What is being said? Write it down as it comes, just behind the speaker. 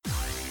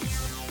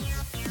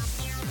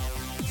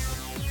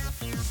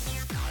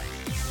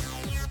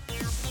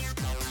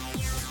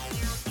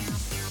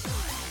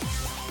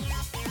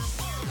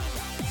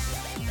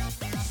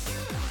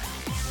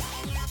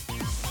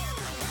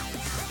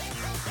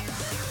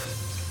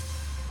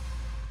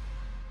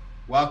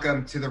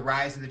Welcome to the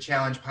Rise of the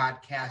Challenge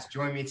podcast.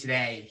 Join me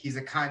today. He's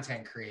a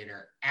content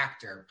creator,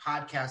 actor,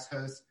 podcast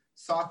host,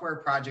 software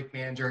project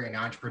manager, and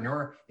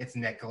entrepreneur. It's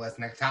Nicholas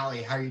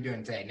Nectali. How are you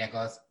doing today,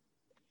 Nicholas?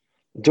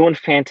 Doing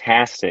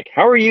fantastic.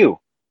 How are you?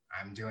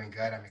 I'm doing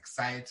good. I'm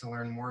excited to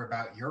learn more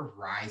about your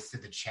rise to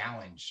the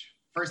challenge.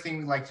 First thing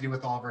we like to do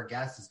with all of our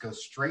guests is go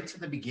straight to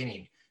the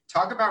beginning.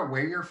 Talk about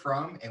where you're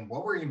from and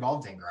what were you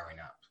involved in growing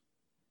up.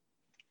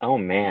 Oh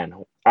man,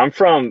 I'm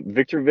from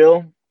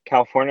Victorville,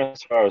 California.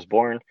 That's where I was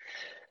born.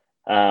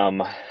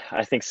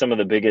 I think some of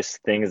the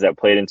biggest things that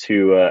played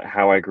into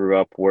how I grew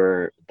up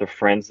were the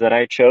friends that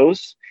I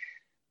chose.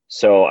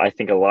 So I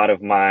think a lot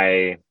of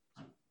my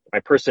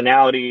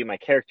personality, my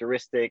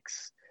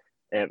characteristics,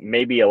 and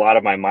maybe a lot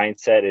of my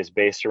mindset is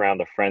based around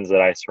the friends that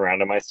I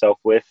surrounded myself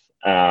with.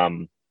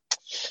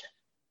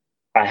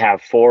 I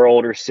have four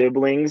older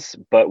siblings,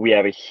 but we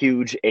have a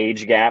huge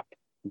age gap,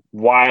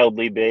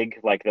 wildly big.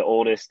 Like the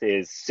oldest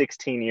is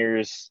 16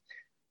 years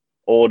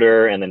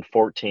older, and then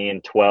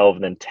 14, 12,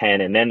 and then 10.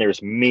 And then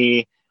there's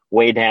me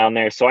way down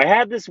there. So I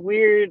had this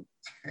weird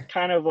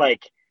kind of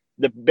like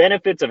the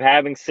benefits of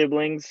having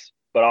siblings,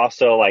 but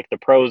also like the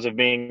pros of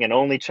being an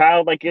only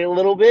child, like a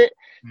little bit.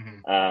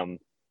 Mm-hmm.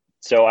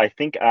 So I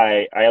think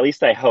at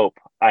least I hope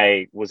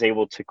I was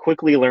able to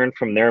quickly learn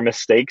from their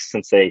mistakes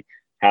since they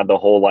had the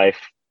whole life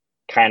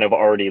kind of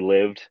already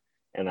lived.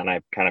 And then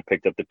I kind of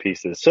picked up the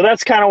pieces. So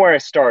that's kind of where I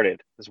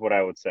started, is what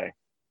I would say.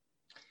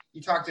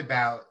 You talked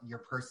about your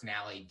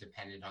personality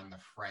depended on the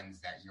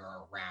friends that you're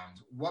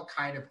around. What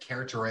kind of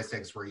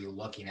characteristics were you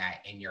looking at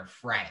in your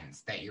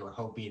friends that you were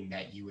hoping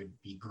that you would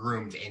be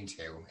groomed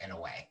into in a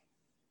way?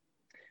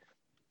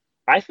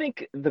 I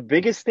think the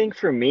biggest thing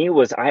for me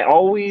was I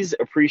always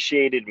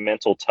appreciated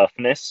mental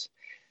toughness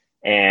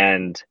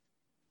and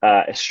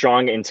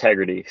strong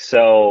integrity.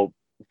 So,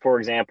 for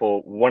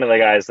example, one of the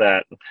guys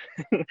that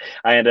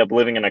I ended up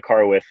living in a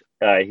car with,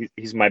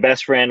 he's my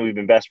best friend. We've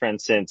been best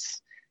friends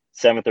since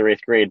seventh or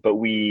eighth grade, but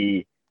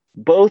we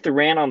both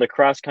ran on the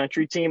cross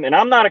country team. And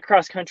I'm not a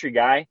cross country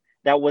guy.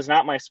 That was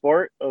not my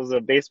sport. I was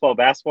a baseball,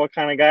 basketball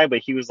kind of guy,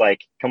 but he was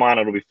like, come on,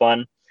 it'll be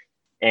fun.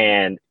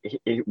 And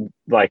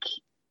like,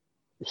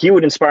 he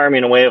would inspire me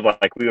in a way of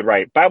like, we would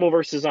write Bible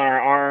verses on our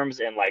arms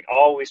and like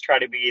always try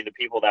to be the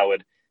people that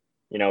would,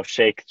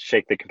 shake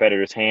the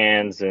competitors'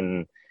 hands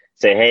and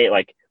say, hey,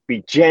 like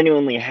be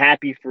genuinely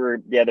happy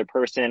for the other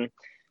person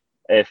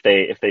if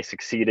they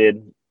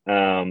succeeded.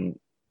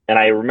 And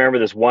I remember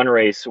this one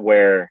race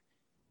where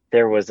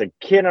there was a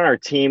kid on our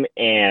team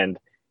and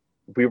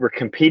we were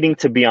competing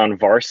to be on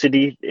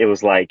varsity. It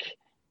was like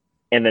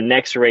in the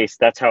next race,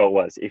 that's how it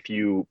was. If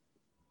you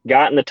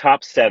got in the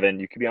top 7,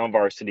 you could be on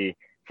varsity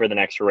for the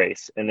next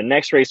race. And the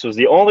next race was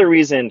the only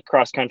reason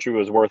cross country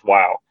was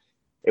worthwhile.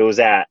 It was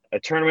at a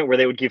tournament where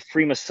they would give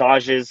free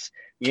massages,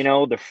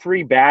 the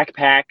free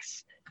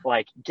backpacks,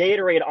 like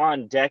Gatorade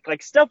on deck,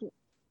 like stuff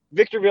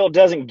Victorville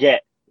doesn't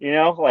get,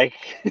 like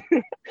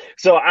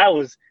so I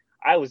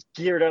was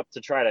geared up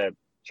to try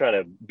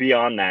to be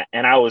on that.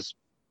 And I was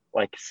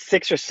like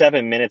 6 or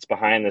 7 minutes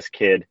behind this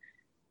kid.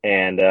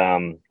 And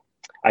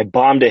I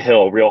bombed a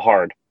hill real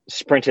hard,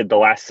 sprinted the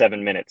last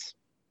 7 minutes,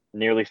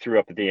 nearly threw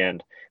up at the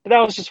end. But that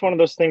was just one of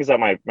those things that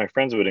my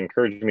friends would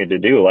encourage me to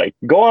do. Like,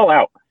 go all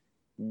out,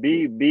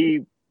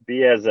 be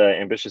as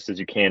ambitious as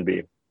you can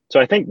be. So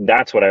I think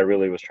that's what I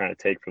really was trying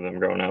to take from them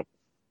growing up.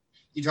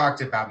 You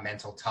talked about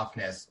mental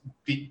toughness,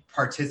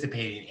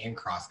 participating in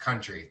cross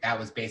country. That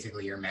was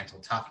basically your mental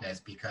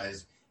toughness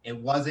because it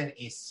wasn't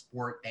a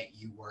sport that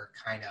you were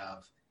kind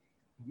of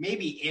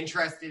maybe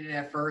interested in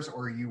at first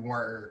or you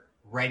were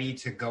ready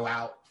to go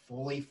out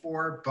fully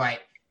for,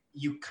 but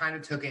you kind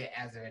of took it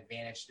as an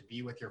advantage to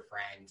be with your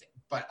friends,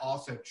 but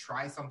also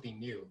try something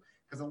new.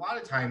 Because a lot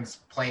of times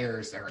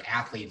players or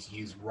athletes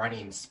use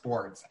running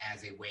sports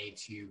as a way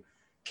to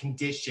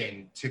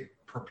condition to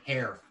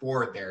prepare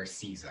for their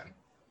season.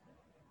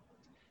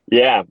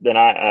 Yeah, then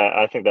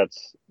I think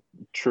that's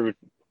true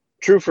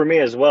for me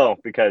as well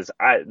because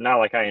I not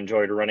like I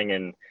enjoyed running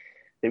in.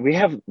 We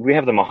have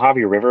the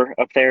Mojave River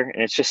up there,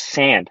 and it's just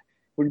sand.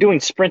 We're doing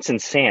sprints in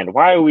sand.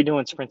 Why are we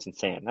doing sprints in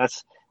sand?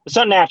 It's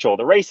unnatural.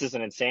 The race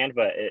isn't in sand,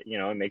 but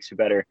it makes you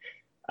better.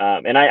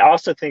 And I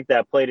also think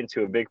that played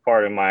into a big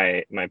part of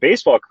my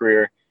baseball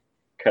career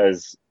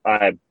because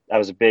I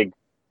was a big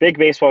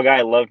baseball guy.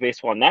 I love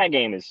baseball, and that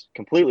game is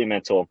completely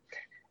mental.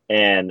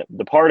 And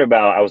the part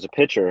about I was a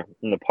pitcher,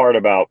 and the part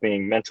about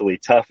being mentally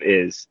tough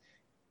is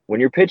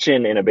when you're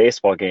pitching in a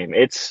baseball game,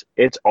 it's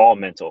all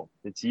mental.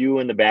 It's you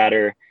and the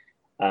batter.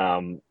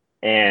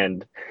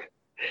 And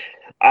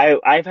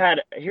I've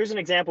had here's an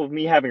example of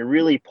me having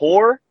really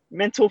poor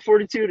mental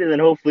fortitude, and then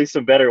hopefully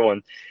some better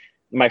ones.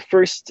 My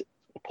first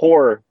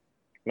poor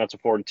mental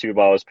fortitude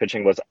while I was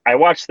pitching was I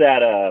watched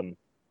that.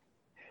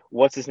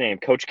 What's his name?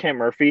 Coach Kent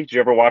Murphy. Did you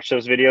ever watch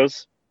those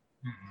videos?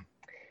 Mm-hmm.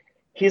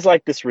 He's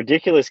like this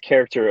ridiculous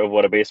character of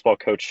what a baseball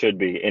coach should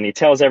be. And he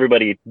tells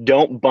everybody,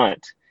 don't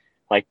bunt.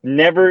 Like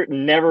never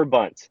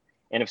bunt.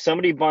 And if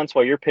somebody bunts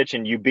while you're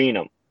pitching, you beat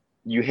them.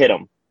 You hit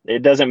them.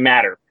 It doesn't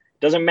matter.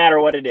 It doesn't matter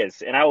what it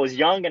is. And I was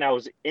young and I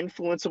was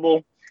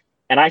influenceable.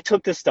 And I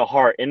took this to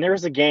heart. And there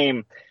was a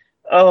game,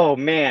 oh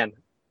man,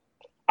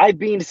 I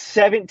beamed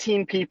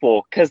 17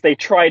 people because they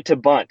tried to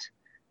bunt.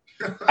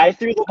 I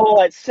threw the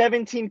ball at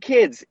 17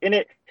 kids,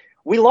 and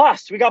we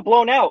lost. We got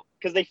blown out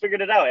because they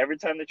figured it out every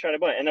time they tried to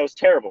bunt. And that was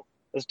terrible.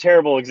 It was a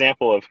terrible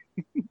example of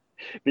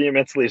being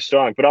mentally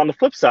strong. But on the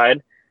flip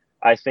side,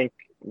 I think,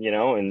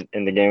 in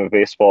the game of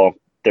baseball,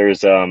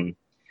 there's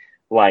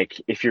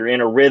like if you're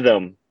in a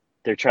rhythm,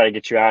 they're trying to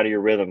get you out of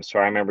your rhythm. So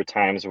I remember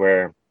times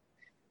where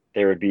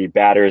there would be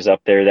batters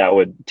up there that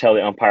would tell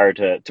the umpire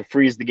to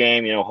freeze the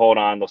game, hold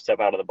on, they'll step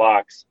out of the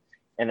box.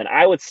 And then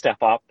I would step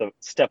off the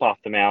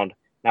mound.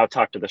 And I would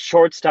talk to the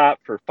shortstop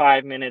for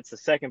 5 minutes, the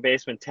second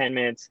baseman 10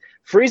 minutes,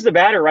 freeze the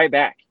batter right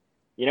back.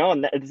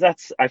 And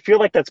I feel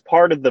like that's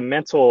part of the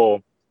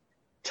mental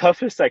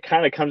toughness that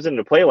kind of comes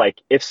into play.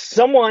 Like if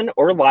someone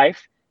or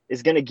life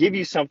is going to give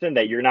you something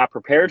that you're not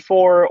prepared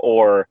for,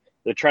 or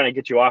they're trying to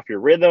get you off your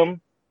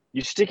rhythm,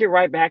 you stick it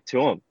right back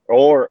to them,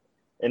 or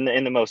in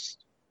the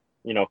most,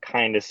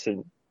 kindest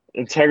and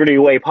integrity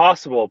way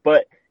possible.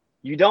 But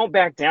you don't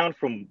back down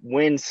from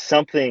when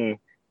something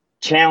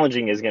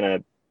challenging is going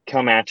to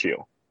come at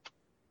you.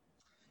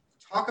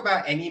 Talk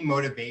about any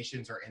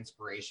motivations or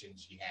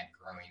inspirations you had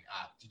growing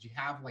up. Did you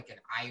have like an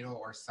idol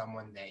or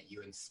someone that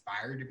you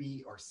inspired to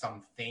be, or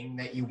something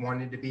that you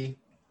wanted to be?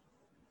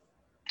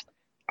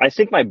 I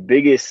think my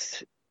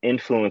biggest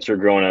influencer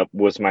growing up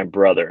was my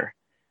brother.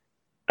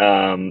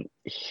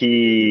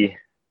 He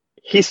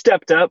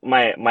stepped up.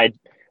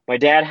 My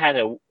dad had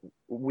a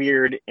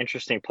weird,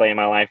 interesting play in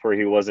my life where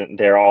he wasn't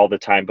there all the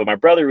time, but my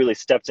brother really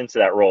stepped into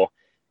that role,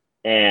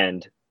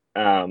 and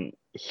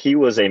he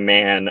was a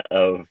man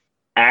of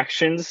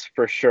actions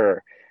for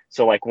sure.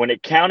 So like when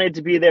it counted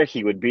to be there,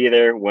 he would be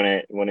there.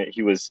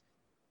 He was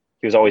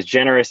always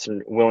generous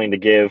and willing to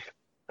give.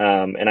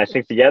 And I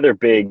think the other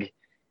big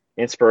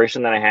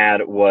inspiration that I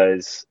had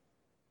was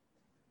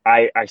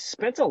I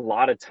spent a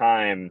lot of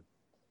time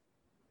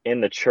in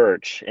the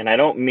church, and I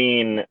don't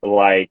mean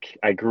like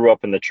I grew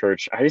up in the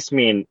church. I just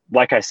mean,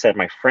 like I said,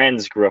 my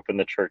friends grew up in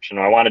the church, and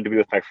I wanted to be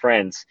with my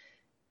friends.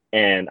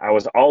 And I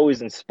was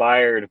always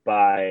inspired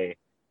by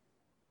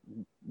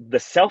the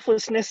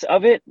selflessness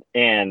of it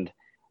and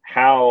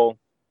how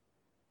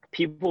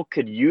people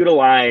could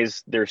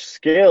utilize their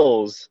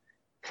skills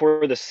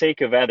for the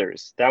sake of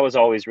others. That was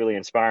always really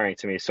inspiring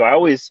to me. So I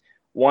always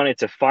wanted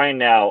to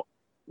find out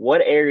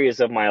what areas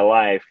of my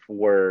life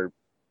were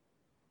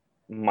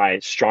my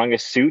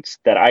strongest suits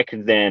that I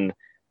could then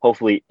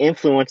hopefully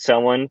influence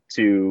someone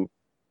to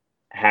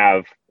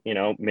have,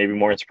 maybe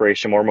more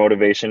inspiration, more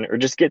motivation, or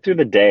just get through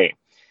the day.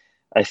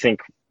 I think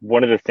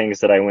one of the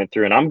things that I went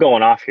through, and I'm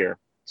going off here,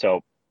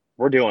 so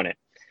we're doing it.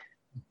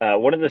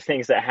 One of the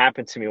things that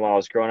happened to me while I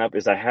was growing up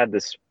is I had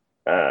this,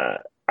 I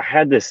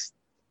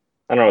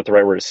don't know what the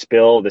right word is,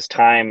 spill, this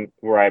time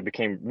where I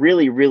became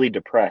really, really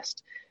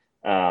depressed.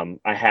 And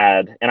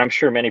I'm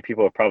sure many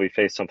people have probably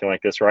faced something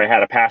like this, where I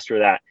had a pastor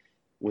that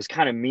was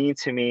kind of mean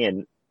to me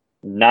and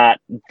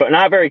not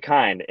very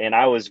kind. And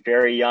I was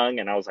very young,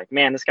 and I was like,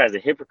 man, this guy's a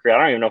hypocrite. I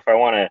don't even know if I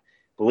want to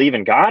believe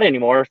in God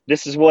anymore.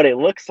 This is what it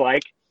looks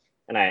like.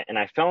 And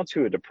I fell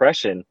into a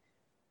depression,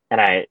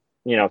 and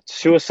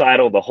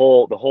suicidal, the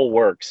whole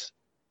works.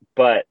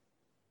 But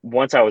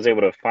once I was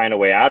able to find a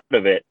way out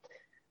of it,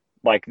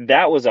 like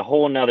that was a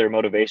whole nother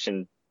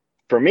motivation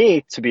for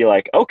me to be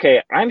like,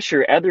 okay, I'm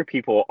sure other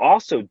people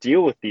also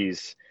deal with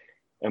these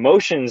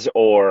emotions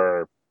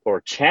or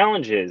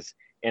challenges.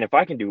 And if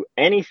I can do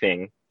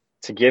anything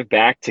to give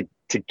back, to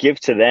give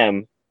to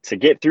them, to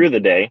get through the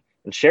day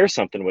and share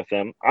something with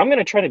them, I'm going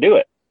to try to do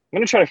it. I'm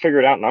going to try to figure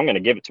it out, and I'm going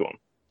to give it to them.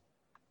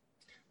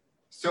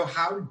 So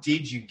how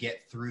did you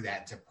get through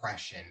that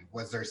depression?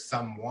 Was there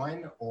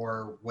someone,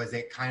 or was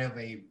it kind of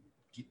a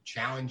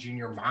challenge in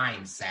your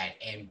mindset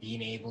and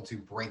being able to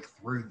break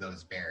through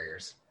those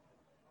barriers?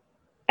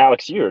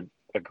 Alex, you're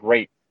a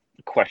great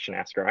question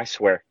asker. I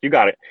swear, you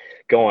got it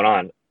going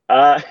on.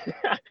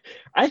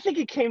 I think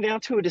it came down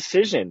to a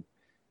decision,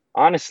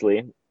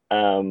 honestly,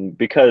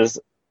 because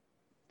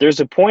there's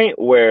a point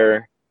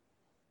where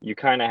you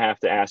kind of have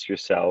to ask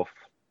yourself,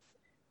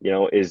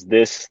 is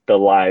this the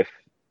life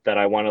that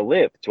I want to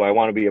live? Do I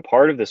want to be a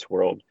part of this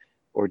world,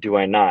 or do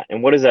I not?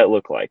 And what does that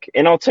look like?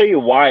 And I'll tell you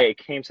why it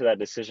came to that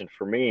decision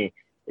for me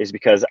is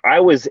because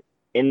I was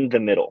in the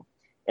middle.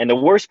 And the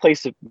worst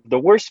place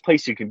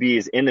you can be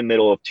is in the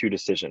middle of two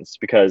decisions.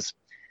 Because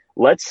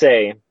let's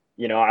say,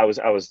 I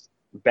was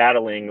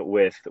battling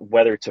with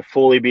whether to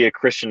fully be a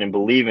Christian and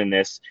believe in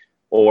this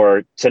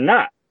or to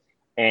not.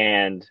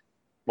 And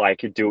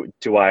like,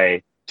 do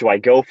I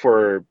go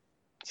for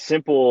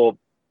simple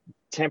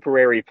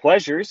temporary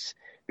pleasures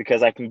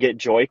because I can get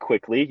joy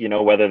quickly,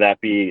 whether that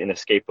be an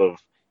escape of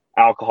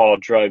alcohol,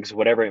 drugs,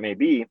 whatever it may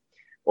be,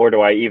 or do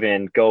I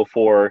even go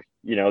for,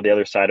 the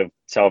other side of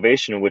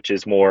salvation, which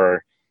is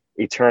more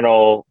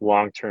eternal,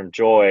 long-term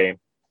joy?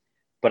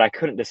 But I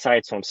couldn't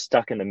decide, so I'm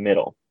stuck in the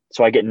middle.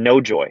 So I get no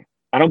joy.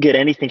 I don't get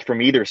anything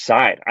from either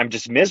side. I'm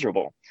just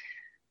miserable.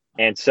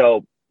 And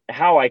so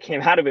how I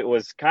came out of it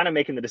was kind of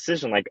making the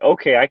decision like,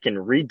 okay, I can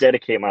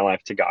rededicate my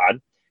life to God,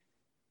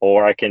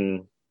 or I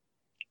can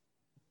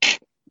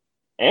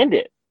end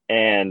it.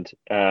 And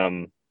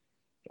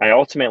I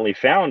ultimately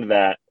found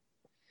that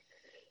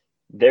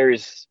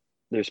there's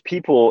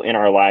people in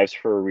our lives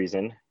for a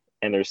reason,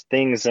 and there's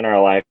things in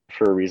our life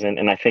for a reason.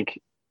 And I think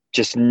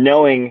just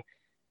knowing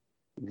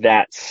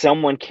that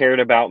someone cared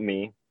about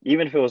me,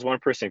 even if it was one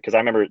person, because I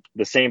remember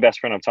the same best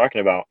friend I'm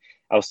talking about,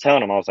 I was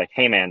telling him, I was like,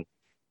 hey man,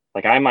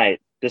 like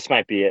this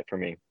might be it for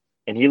me.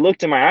 And he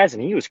looked in my eyes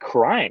and he was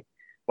crying,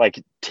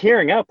 like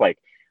tearing up, like,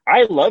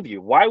 I love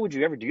you. Why would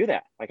you ever do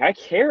that? Like, I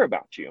care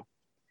about you.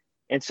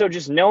 And so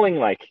just knowing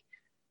like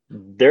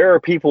there are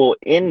people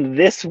in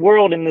this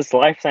world, in this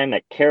lifetime,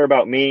 that care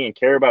about me and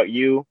care about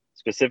you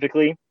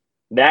specifically,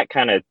 that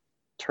kind of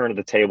turned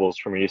the tables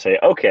for me to say,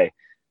 okay,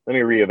 let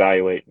me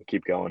reevaluate and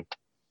keep going.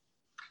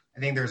 I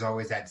think there's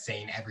always that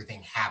saying,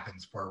 everything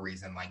happens for a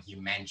reason. Like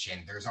you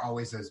mentioned, there's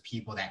always those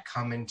people that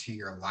come into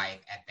your life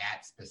at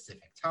that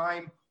specific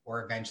time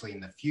or eventually in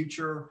the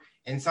future.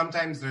 And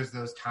sometimes there's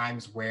those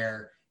times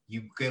where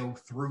you go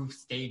through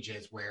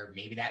stages where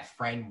maybe that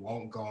friend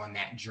won't go on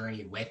that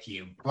journey with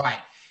you,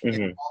 but it's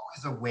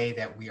always a way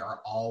that we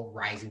are all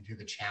rising to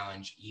the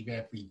challenge, even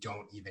if we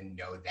don't even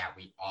know that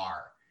we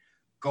are.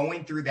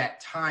 Going through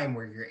that time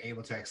where you're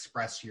able to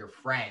express to your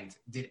friends,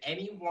 did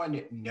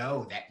anyone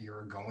know that you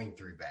were going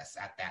through this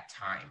at that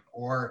time?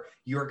 Or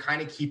you were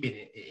kind of keeping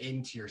it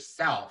into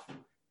yourself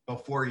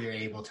before you're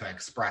able to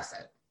express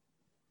it?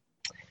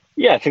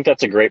 Yeah, I think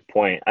that's a great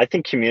point. I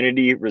think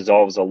community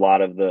resolves a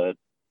lot of the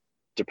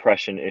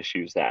depression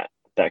issues that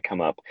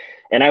come up.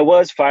 And I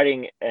was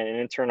fighting an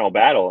internal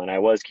battle, and I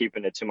was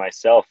keeping it to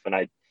myself. And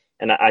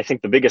I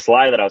think the biggest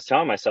lie that I was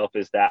telling myself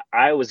is that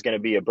I was going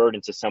to be a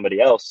burden to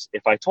somebody else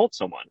if I told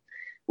someone,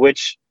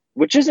 which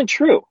isn't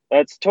true.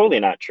 That's totally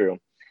not true.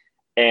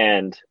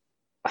 And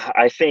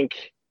I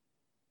think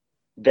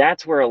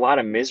that's where a lot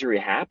of misery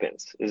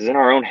happens, is in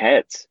our own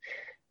heads.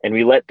 And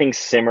we let things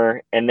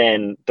simmer. And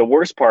then the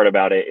worst part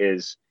about it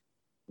is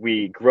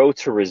we grow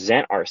to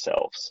resent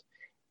ourselves.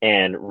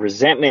 And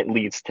resentment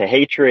leads to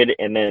hatred.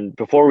 And then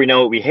before we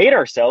know it, we hate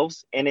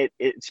ourselves, and it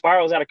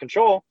spirals out of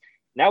control.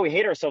 Now we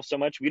hate ourselves so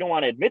much, we don't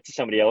want to admit to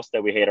somebody else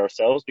that we hate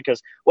ourselves,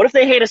 because what if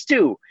they hate us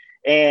too?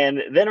 And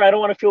then I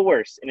don't want to feel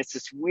worse. And it's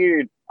this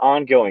weird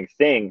ongoing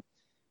thing.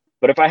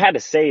 But if I had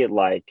to say it,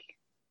 like,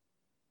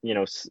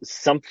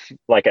 some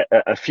like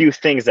a few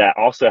things that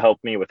also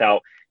helped me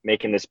without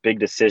making this big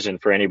decision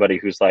for anybody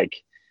who's like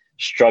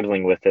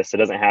struggling with this, it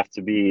doesn't have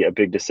to be a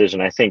big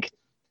decision. I think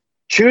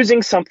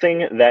choosing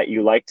something that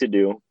you like to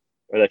do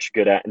or that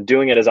you're good at and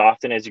doing it as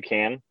often as you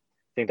can,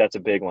 I think that's a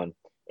big one.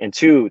 And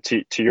two,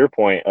 to your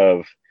point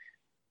of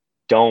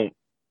don't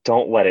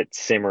let it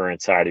simmer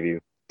inside of you.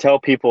 Tell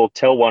people,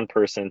 tell one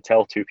person,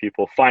 tell two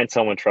people, find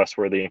someone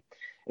trustworthy.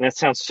 And that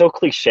sounds so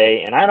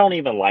cliche, and I don't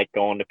even like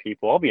going to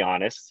people. I'll be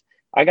honest.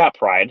 I got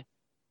pride,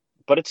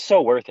 but it's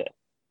so worth it.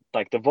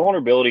 Like the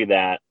vulnerability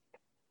that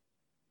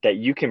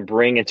you can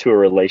bring into a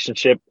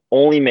relationship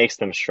only makes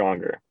them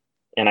stronger.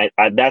 And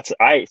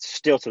I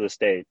still to this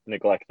day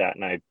neglect that,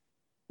 and I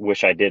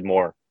wish I did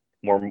more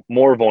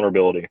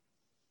vulnerability.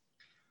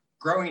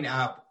 Growing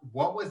up,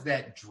 what was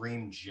that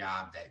dream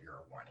job that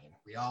you're wanting?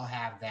 We all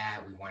have that.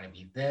 We want to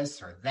be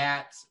this or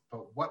that,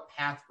 but what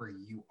path were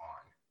you on?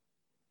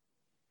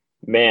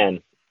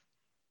 Man,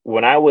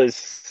 when I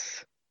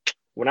was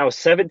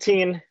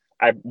 17,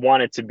 I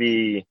wanted to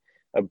be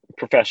a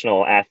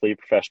professional athlete,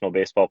 professional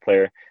baseball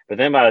player. But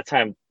then by the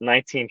time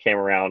 19 came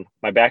around,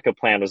 my backup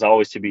plan was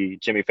always to be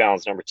Jimmy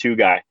Fallon's number 2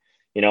 guy,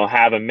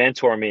 have him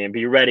mentor me and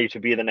be ready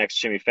to be the next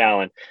Jimmy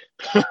Fallon.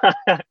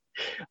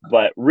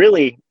 But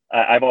really,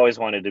 I've always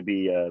wanted to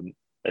be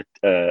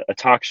a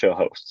talk show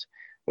host,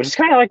 which is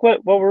kind of like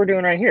what we're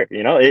doing right here.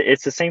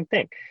 It's the same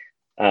thing.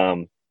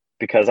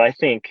 Because I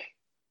think,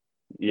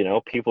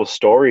 people's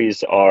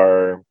stories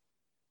are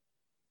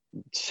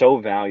so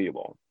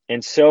valuable.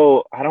 And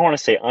so I don't want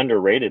to say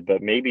underrated,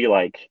 but maybe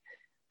like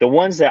the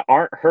ones that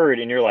aren't heard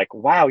and you're like,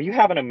 wow, you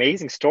have an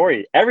amazing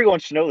story. Everyone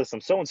should know this.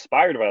 I'm so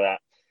inspired by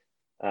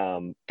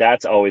that.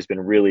 That's always been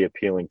really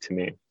appealing to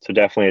me. So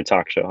definitely a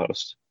talk show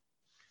host.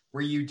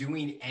 Were you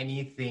doing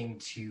anything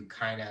to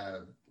kind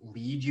of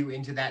lead you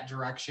into that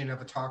direction of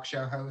a talk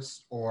show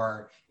host,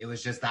 or it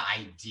was just the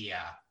idea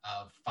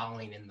of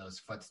following in those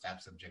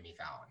footsteps of Jimmy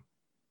Fallon?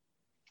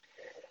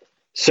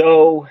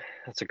 So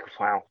that's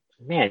wow.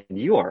 Man,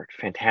 you are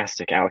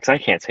fantastic, Alex. I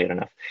can't say it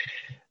enough.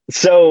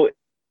 So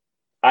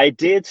I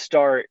did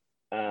start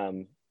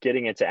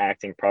getting into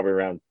acting probably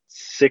around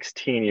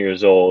 16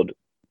 years old.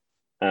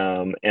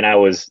 And I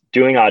was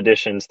doing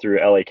auditions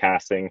through LA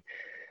Casting.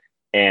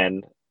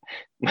 And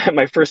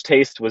my first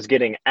taste was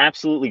getting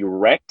absolutely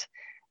wrecked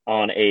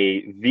on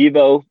a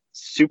Vivo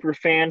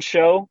Superfan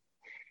show.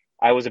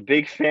 I was a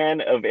big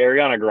fan of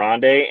Ariana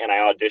Grande, and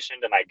I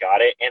auditioned and I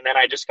got it. And then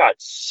I just got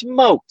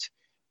smoked,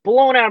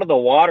 blown out of the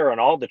water on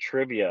all the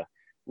trivia.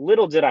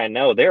 Little did I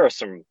know, there are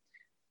some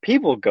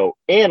people go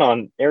in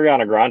on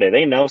Ariana Grande.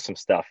 They know some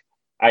stuff.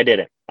 I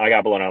didn't. I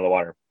got blown out of the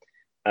water.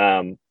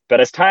 But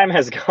as time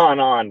has gone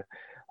on,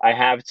 I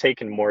have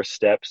taken more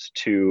steps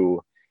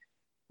to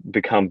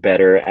become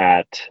better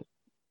at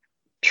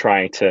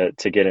trying to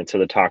get into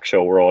the talk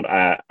show world.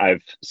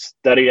 I've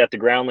studied at the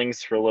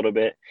Groundlings for a little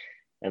bit,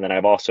 and then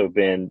I've also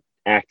been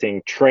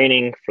acting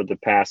training for the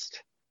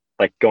past,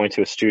 like going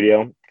to a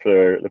studio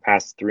for the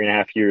past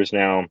 3.5 years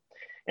now.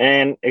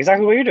 And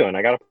exactly what you're doing.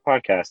 I got a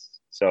podcast.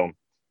 So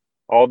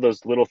all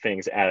those little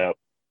things add up.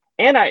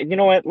 And you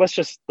know what? Let's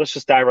just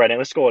dive right in.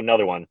 Let's go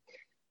another one.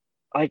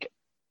 Like,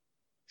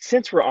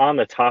 since we're on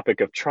the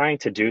topic of trying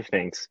to do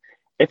things,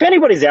 if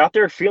anybody's out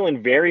there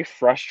feeling very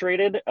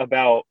frustrated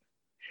about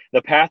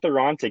the path they're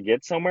on to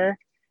get somewhere,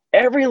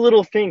 every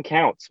little thing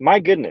counts. My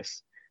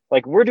goodness.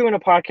 Like, we're doing a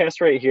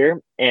podcast right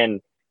here,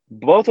 and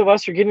both of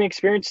us are getting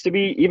experience to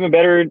be even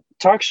better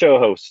talk show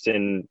hosts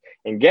and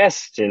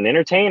guests and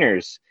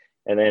entertainers.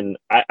 And then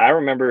I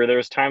remember there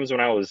was times when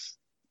I was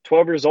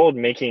 12 years old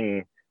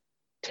making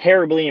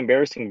terribly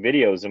embarrassing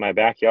videos in my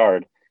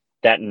backyard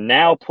that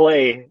now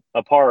play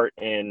a part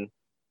in,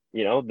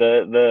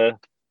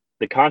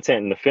 the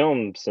content and the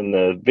films and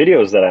the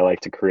videos that I like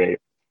to create.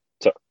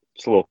 So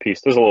it's a little piece.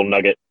 There's a little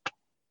nugget.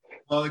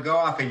 Well, to go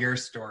off of your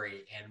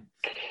story and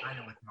kind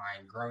of with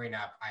mine, growing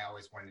up, I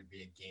always wanted to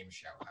be a game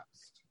show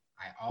host.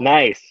 I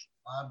always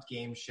loved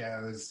game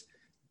shows.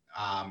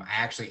 I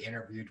actually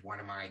interviewed one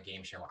of my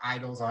game show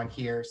idols on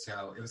here.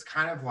 So it was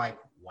kind of like,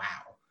 wow,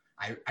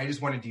 I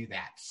just want to do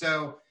that.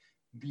 So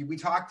we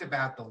talked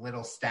about the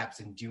little steps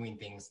and doing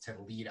things to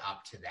lead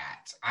up to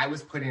that. I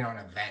was putting on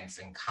events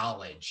in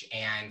college,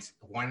 and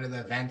one of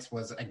the events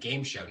was a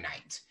game show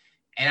night.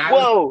 And I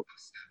was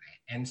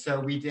and so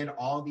we did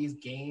all these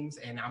games,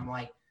 and I'm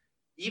like,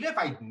 even if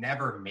I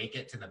never make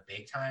it to the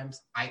big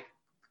times, I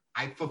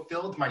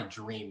fulfilled my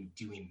dream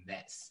doing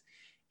this.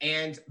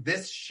 And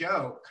this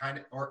show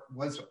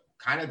was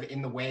kind of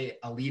in the way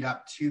a lead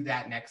up to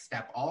that next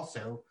step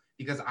also,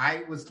 because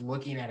I was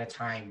looking at a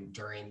time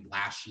during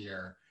last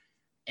year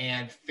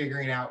and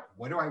figuring out,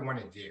 what do I want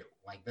to do?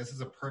 Like, this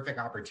is a perfect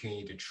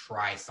opportunity to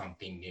try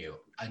something new,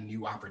 a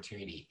new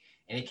opportunity.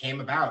 And it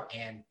came about,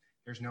 and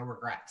there's no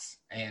regrets.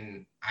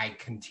 And I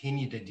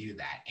continue to do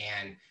that.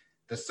 And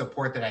the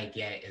support that I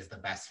get is the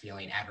best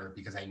feeling ever,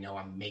 because I know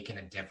I'm making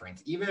a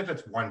difference. Even if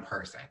it's one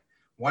person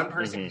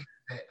can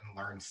sit and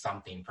learn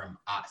something from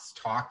us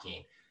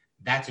talking,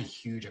 that's a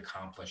huge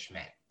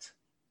accomplishment.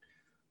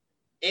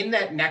 In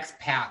that next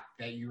path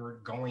that you're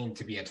going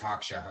to be a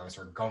talk show host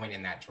or going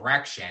in that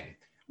direction,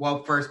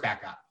 well, first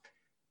back up.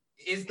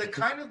 Is the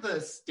kind of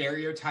the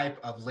stereotype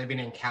of living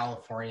in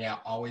California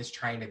always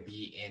trying to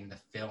be in the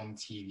film,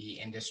 TV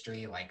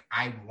industry? Like,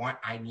 I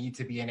need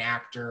to be an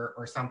actor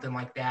or something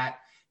like that?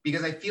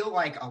 Because I feel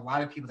like a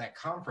lot of people that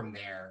come from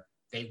there,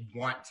 they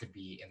want to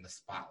be in the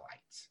spotlight.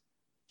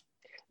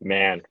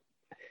 Man,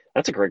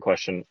 that's a great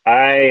question.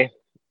 I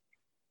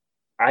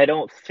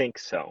don't think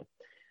so.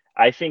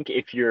 I think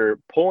if you're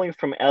pulling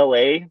from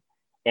LA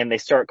and they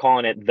start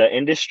calling it the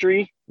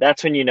industry,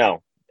 that's when you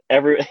know.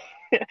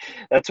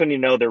 That's when you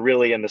know they're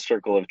really in the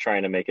circle of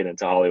trying to make it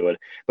into Hollywood.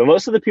 But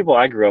most of the people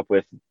I grew up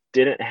with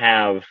didn't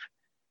have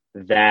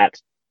that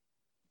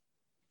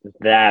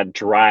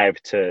drive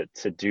to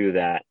do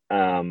that.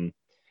 And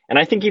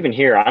I think even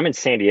here, I'm in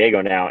San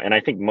Diego now, and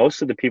I think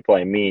most of the people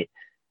I meet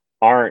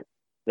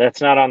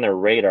that's not on their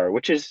radar,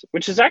 which is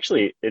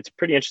actually, it's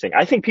pretty interesting.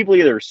 I think people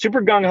either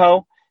super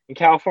gung-ho in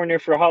California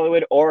for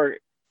Hollywood, or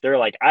they're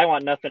like, I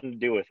want nothing to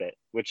do with it,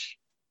 which,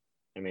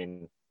 I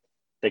mean,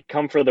 they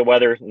come for the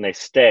weather and they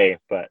stay,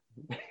 but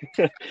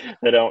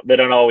they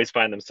don't always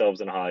find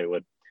themselves in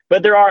Hollywood.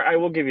 But I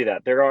will give you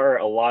that. There are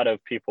a lot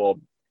of people,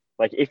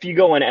 like, if you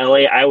go in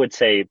LA, I would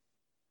say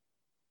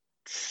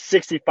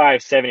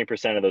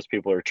 65-70% of those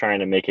people are trying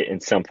to make it in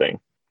something.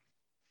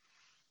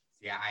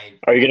 Yeah,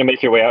 Are you going to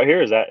make your way out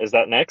here? Is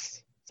that next?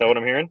 Is that what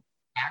I'm hearing?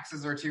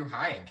 Taxes are too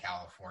high in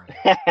California.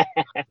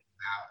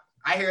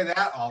 I hear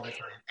that all the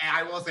time. And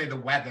I will say the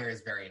weather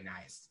is very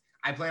nice.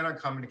 I plan on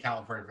coming to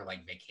California for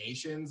like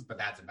vacations, but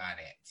that's about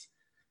it.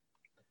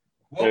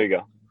 There you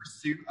go.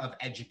 Pursuit of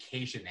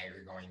education that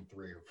you're going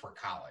through for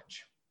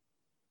college?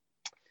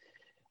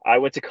 I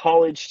went to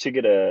college to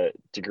get a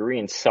degree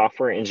in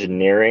software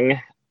engineering,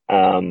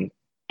 but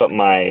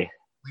I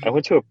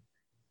went to a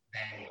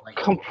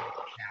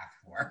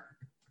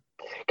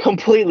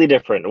completely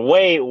different,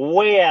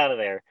 way out of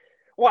there.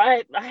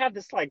 Well, I had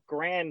this like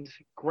grand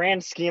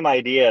scheme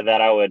idea that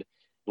I would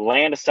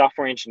land a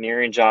software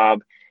engineering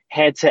job,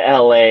 head to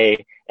LA,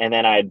 and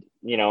then I'd,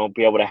 be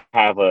able to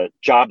have a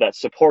job that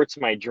supports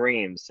my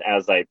dreams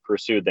as I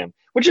pursued them,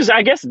 which is,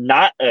 I guess,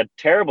 not a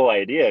terrible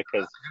idea,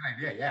 because that's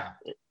a good idea, yeah.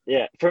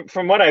 Yeah,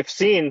 from what I've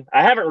seen,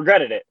 I haven't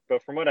regretted it,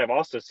 but from what I've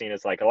also seen,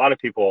 is like a lot of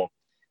people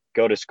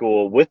go to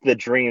school with the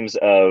dreams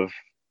of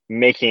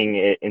making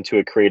it into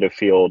a creative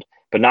field,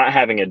 but not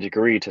having a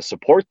degree to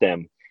support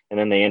them, and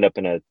then they end up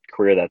in a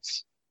career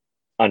that's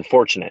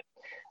unfortunate.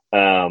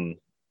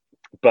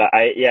 But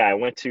I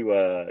went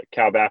to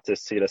Cal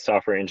Baptist to get a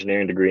software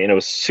engineering degree, and it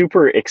was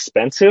super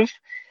expensive,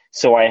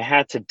 so I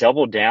had to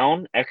double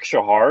down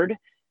extra hard.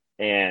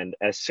 And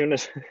as soon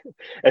as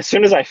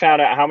I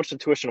found out how much the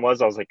tuition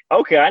was, I was like,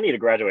 okay, I need to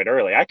graduate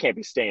early. I can't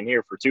be staying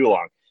here for too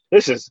long.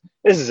 This is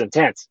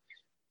intense.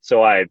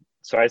 So I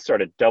So I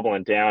started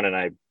doubling down,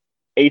 and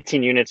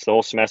 18 units the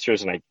whole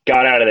semesters, and I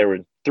got out of there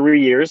with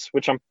 3 years,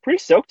 which I'm pretty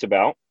stoked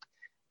about.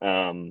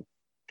 And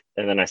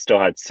then I still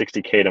had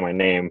 60K to my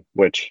name,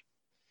 which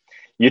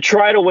you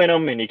try to win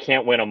them and you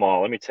can't win them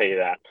all. Let me tell you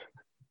that.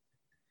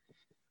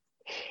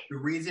 The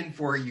reason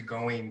for you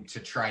going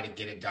to try to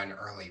get it done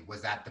early,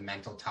 was that the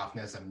mental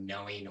toughness of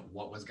knowing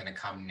what was going to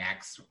come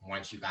next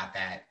once you got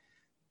that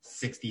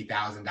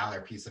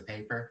 $60,000 piece of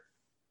paper?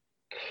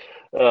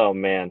 Oh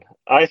man,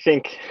 I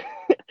think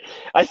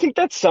I think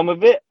that's some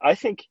of it. I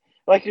think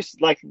like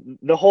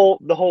the whole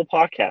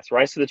podcast,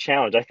 Rise to the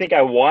Challenge. I think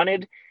I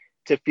wanted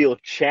to feel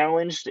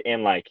challenged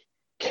and like,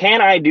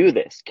 can I do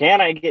this?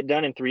 Can I get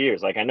done in 3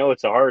 years? Like, I know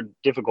it's a hard,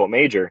 difficult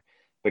major,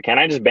 but can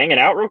I just bang it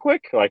out real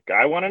quick? Like,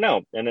 I want to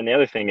know. And then the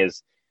other thing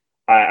is,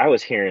 I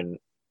was hearing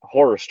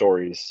horror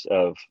stories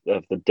of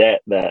the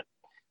debt that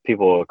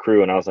people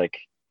accrue, and I was like,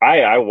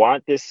 I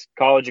want this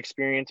college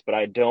experience, but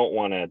I don't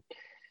want to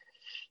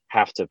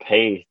have to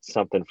pay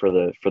something for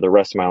the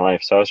rest of my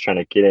life. So I was trying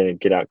to get in and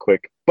get out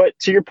quick. But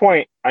to your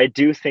point, I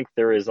do think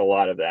there is a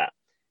lot of that.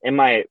 And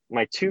my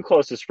two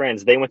closest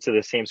friends, they went to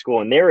the same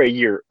school and they were a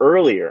year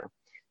earlier.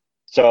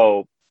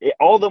 So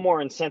all the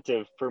more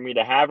incentive for me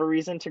to have a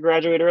reason to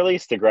graduate early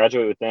is to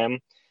graduate with them.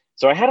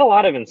 So I had a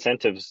lot of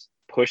incentives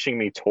pushing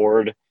me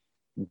toward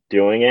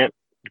doing it.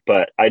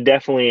 But I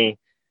definitely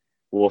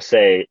will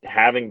say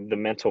having the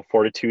mental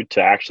fortitude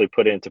to actually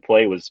put it into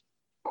play was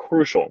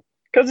crucial.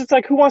 Because it's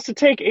like, who wants to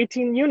take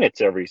 18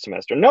 units every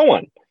semester? No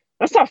one.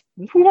 That's not,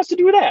 who wants to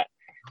do that?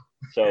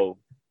 So,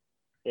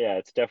 yeah,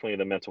 it's definitely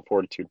the mental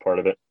fortitude part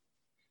of it.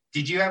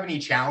 Did you have any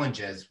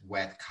challenges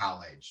with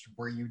college?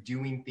 Were you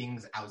doing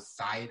things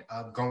outside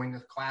of going to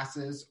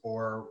classes,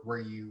 or were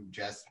you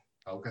just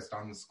focused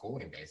on the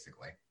schooling,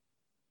 basically?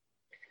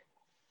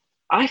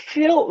 I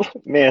feel,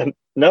 man,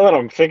 now that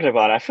I'm thinking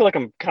about it, I feel like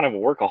I'm kind of a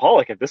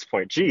workaholic at this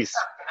point. Jeez.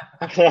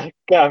 God, I'm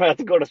gonna have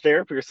to go to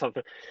therapy or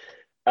something.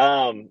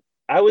 Um,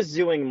 I was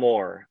doing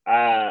more.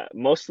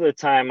 Most of the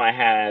time, I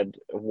had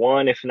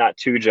one, if not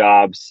two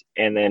jobs,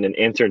 and then an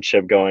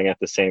internship going at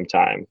the same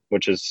time,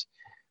 which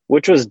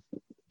was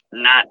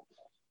not.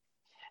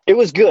 It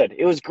was good.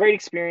 It was a great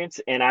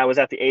experience, and I was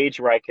at the age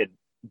where I could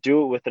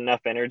do it with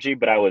enough energy,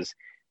 but I was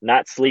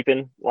not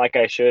sleeping like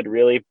I should,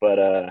 really.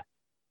 But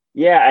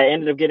yeah, I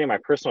ended up getting my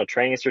personal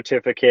training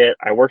certificate.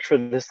 I worked for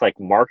this like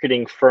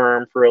marketing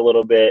firm for a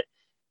little bit.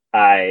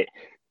 I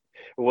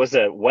was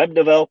a web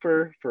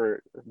developer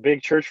for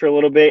big church for a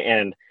little bit,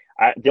 and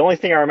the only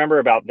thing I remember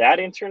about that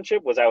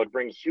internship was I would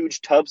bring huge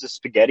tubs of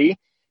spaghetti,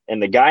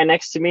 and the guy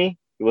next to me,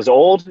 he was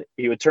old,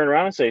 he would turn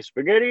around and say,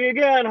 "Spaghetti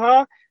again,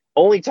 huh?"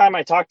 Only time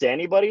I talked to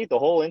anybody the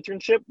whole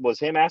internship was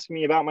him asking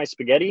me about my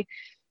spaghetti.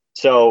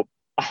 So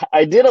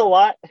I did a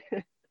lot,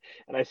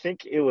 and I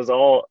think it was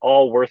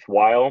all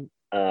worthwhile,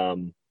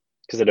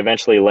 because it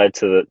eventually led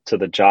to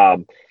the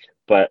job.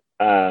 But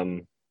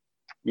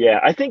yeah,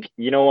 I think,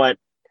 you know what,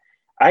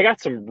 I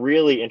got some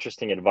really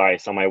interesting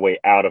advice on my way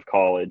out of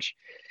college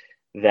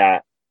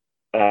that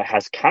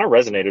has kind of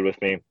resonated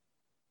with me.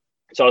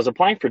 So I was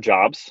applying for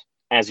jobs,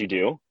 as you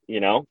do,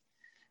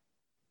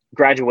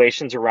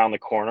 graduation's around the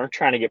corner,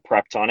 trying to get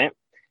prepped on it.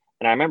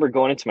 And I remember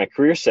going into my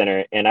career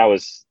center, and I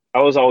was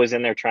always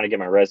in there trying to get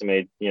my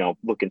resume,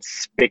 looking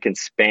spick and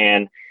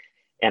span.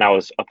 And I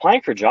was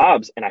applying for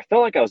jobs, and I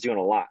felt like I was doing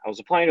a lot. I was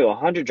applying to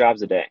 100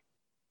 jobs a day.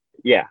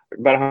 Yeah,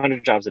 about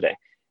 100 jobs a day.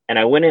 And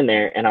I went in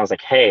there and I was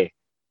like, hey,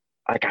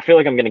 like, I feel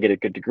like I'm going to get a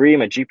good degree.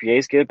 My GPA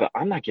is good, but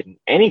I'm not getting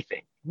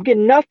anything. I'm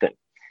getting nothing.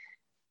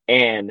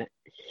 And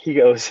he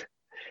goes,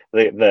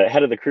 the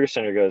head of the career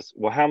center goes,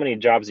 well, how many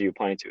jobs are you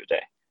applying to a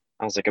day?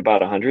 I was like,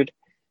 about 100.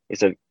 He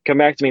said, come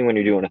back to me when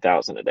you're doing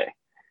 1,000 a day.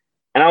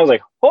 And I was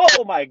like,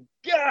 oh my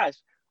gosh,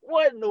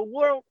 what in the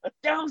world?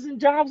 1,000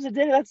 jobs a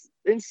day? That's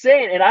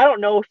insane. And I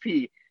don't know if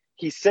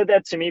he said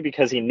that to me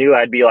because he knew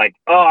I'd be like,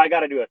 oh, I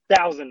got to do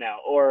 1,000 now.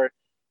 Or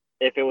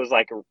if it was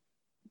like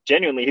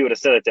genuinely, he would have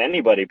said it to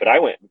anybody. But I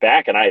went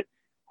back and I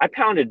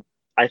pounded,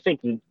 I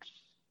think,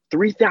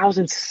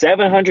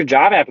 3,700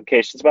 job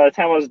applications by the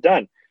time I was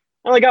done.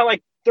 I only got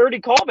like 30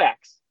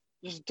 callbacks.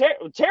 Just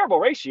terrible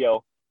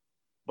ratio.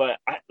 But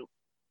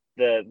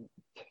the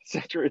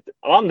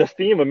on the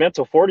theme of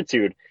mental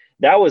fortitude,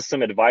 that was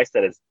some advice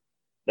that has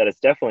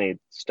definitely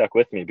stuck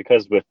with me,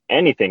 because with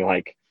anything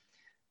like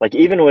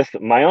even with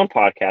my own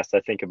podcast,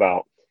 I think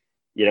about,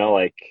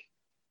 like,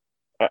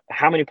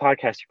 how many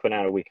podcasts you put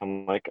out a week?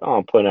 I'm like, oh,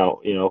 I'm putting out,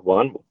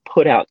 one,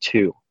 put out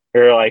two,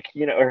 or like,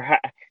 or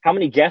how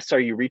many guests are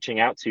you reaching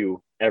out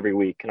to every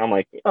week? And I'm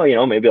like,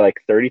 oh, maybe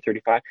like 30,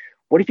 35.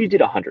 What if you did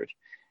 100?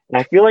 And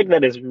I feel like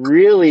that has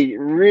really,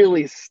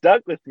 really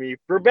stuck with me,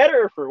 for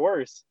better or for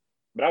worse.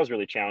 But I was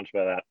really challenged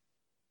by that.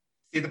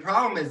 See, the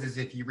problem is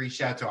if you reach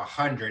out to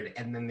 100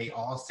 and then they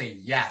all say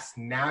yes,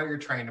 now you're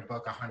trying to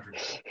book 100.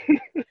 They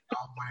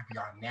all want to be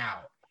on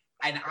now.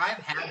 And I've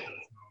had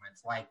those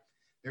moments. Like,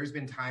 there's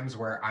been times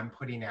where I'm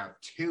putting out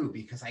two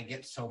because I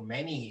get so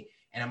many,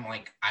 and I'm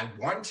like, I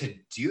want to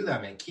do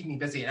them and keep me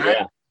busy. And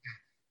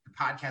the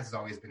podcast has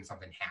always been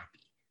something happy,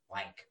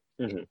 like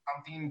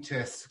something to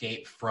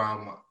escape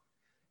from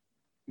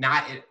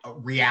not a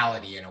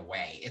reality in a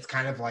way. It's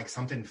kind of like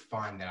something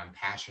fun that I'm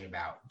passionate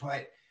about.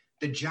 But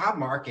the job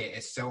market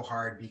is so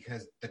hard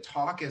because the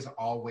talk is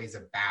always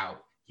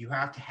about you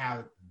have to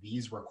have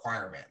these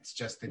requirements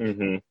just to be.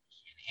 Mm-hmm.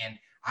 And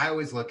I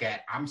always look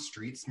at I'm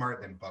street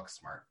smart than book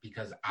smart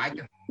because I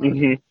can learn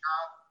Mm-hmm.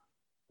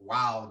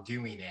 while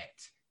doing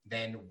it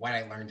than what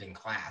I learned in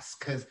class.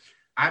 Because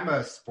I'm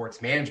a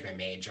sports management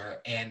major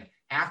and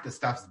half the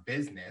stuff's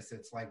business.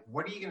 It's like,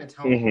 what are you going to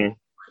tell me Mm-hmm.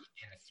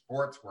 in a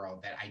sports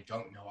world that I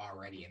don't know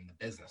already in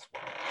the business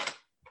world?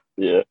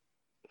 Yeah.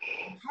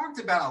 You talked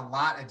about a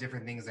lot of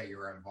different things that you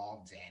were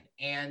involved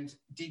in. And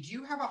did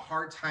you have a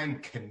hard time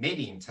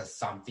committing to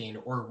something,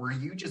 or were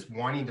you just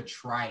wanting to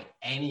try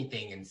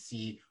anything and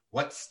see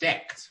what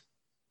sticks?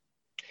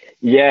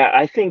 Yeah,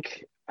 I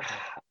think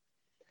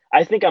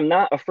I'm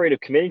not afraid of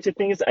committing to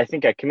things. I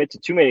think I commit to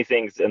too many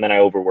things and then I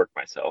overwork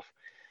myself.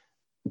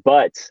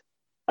 But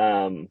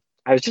I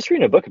was just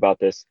reading a book about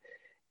this,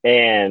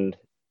 and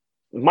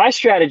my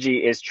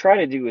strategy is try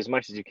to do as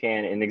much as you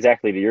can, and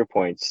exactly to your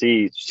point,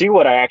 see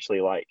what I actually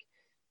like,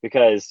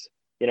 because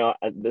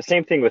the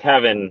same thing with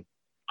having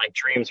like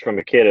dreams from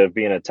a kid of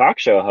being a talk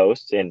show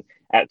host, and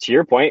to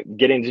your point,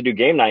 getting to do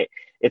game night.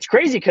 It's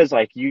crazy because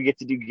like you get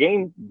to do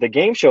the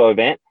game show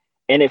event,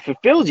 and it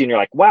fulfills you, and you're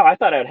like, wow, I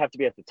thought I would have to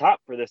be at the top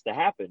for this to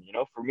happen,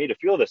 for me to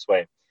feel this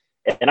way.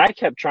 And I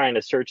kept trying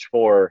to search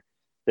for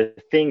the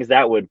things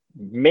that would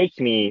make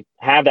me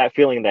have that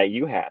feeling that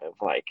you had of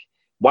like,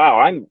 wow,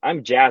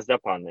 I'm jazzed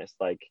up on this.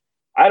 Like,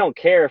 I don't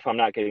care if I'm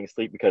not getting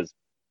sleep because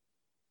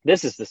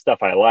this is the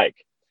stuff I like.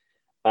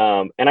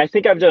 And I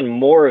think I've done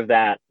more of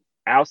that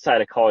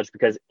outside of college,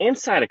 because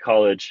inside of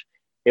college,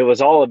 it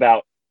was all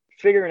about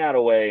figuring out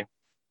a way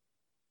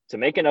to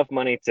make enough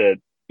money to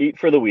eat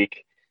for the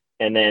week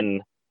and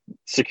then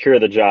secure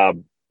the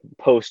job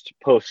post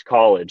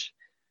college.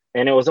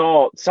 And it was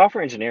all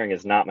software engineering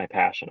is not my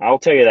passion. I'll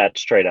tell you that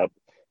straight up.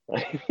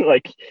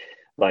 like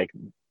like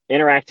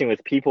interacting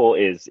with people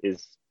is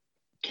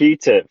key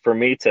for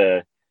me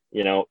to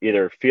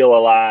either feel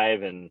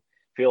alive and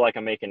feel like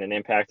I'm making an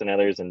impact on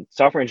others, and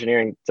software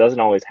engineering doesn't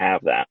always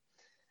have that.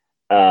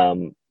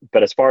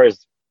 But as far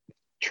as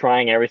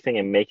trying everything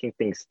and making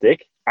things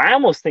stick, I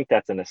almost think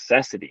that's a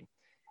necessity.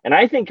 And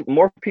I think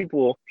more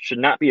people should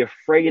not be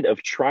afraid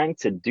of trying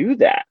to do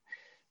that,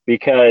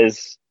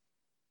 because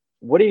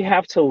what do you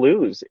have to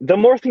lose? The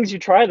more things you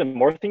try, the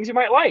more things you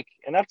might like,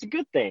 and that's a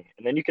good thing.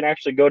 And then you can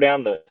actually go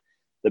down the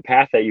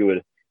path that you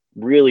would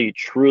really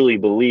truly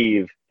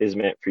believe is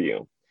meant for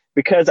you.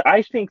 Because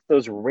I think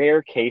those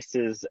rare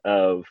cases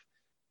of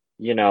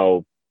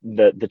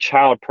the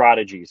child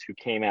prodigies who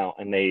came out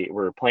and they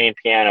were playing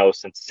piano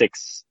since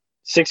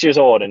six years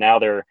old, and now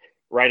they're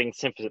writing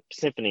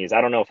symphonies. I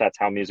don't know if that's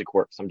how music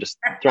works. I'm just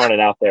throwing it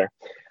out there.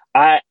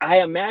 I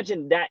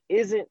imagine that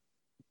isn't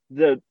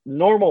the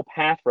normal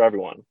path for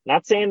everyone.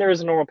 Not saying there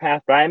is a normal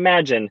path, but I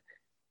imagine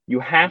you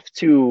have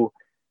to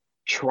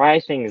try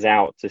things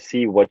out to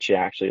see what you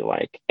actually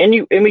like.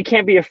 And we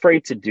can't be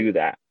afraid to do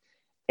that.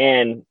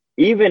 And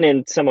even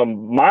in some of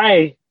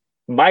my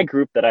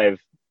group that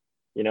I've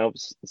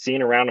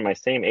seen around in my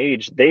same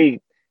age,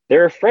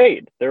 they're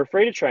afraid. They're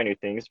afraid to try new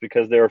things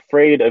because they're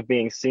afraid of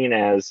being seen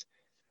as,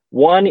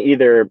 one,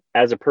 either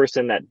as a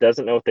person that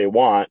doesn't know what they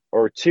want,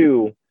 or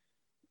two,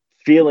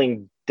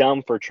 feeling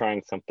dumb for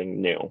trying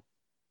something new.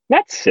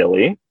 That's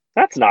silly.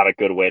 That's not a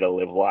good way to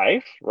live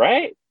life,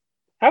 right?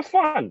 Have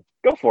fun.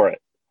 Go for it.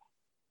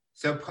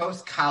 So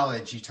post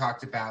college, you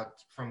talked about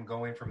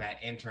going from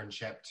that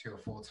internship to a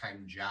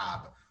full-time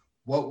job.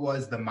 What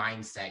was the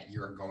mindset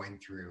you were going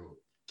through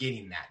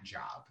getting that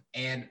job?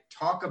 And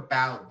talk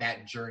about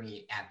that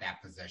journey at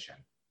that position.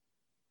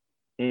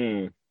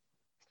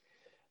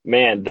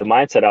 Man, the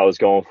mindset I was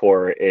going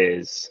for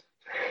is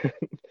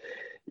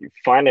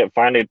find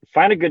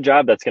a good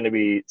job that's going to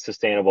be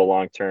sustainable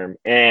long term.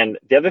 And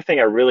the other thing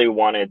I really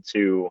wanted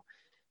to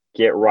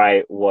get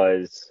right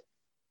was,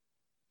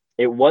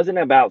 it wasn't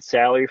about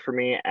salary for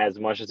me as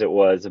much as it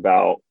was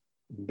about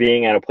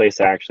being at a place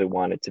I actually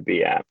wanted to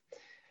be at.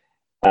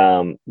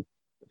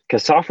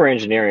 Because software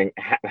engineering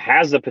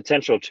has the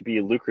potential to be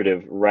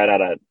lucrative right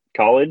out of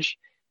college.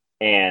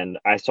 And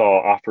I saw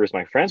offers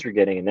my friends were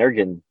getting, and they're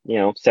getting,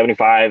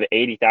 $75,000,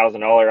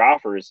 $80,000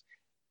 offers.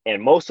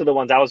 And most of the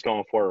ones I was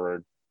going for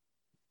were,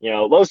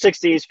 low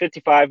 60s,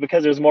 55,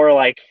 because it was more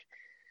like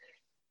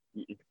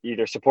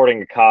either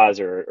supporting a cause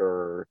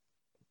or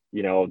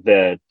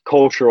the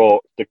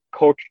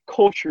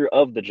culture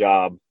of the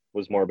job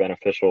was more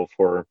beneficial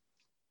for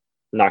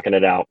knocking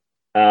it out.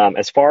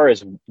 As far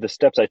as the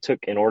steps I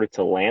took in order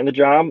to land the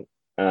job,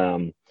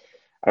 I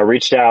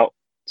reached out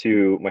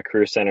to my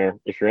career center.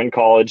 If you're in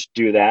college,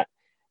 do that.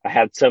 I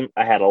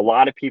had a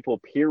lot of people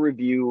peer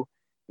review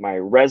my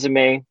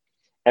resume.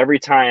 Every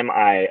time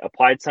I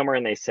applied somewhere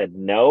and they said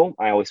no,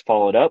 I always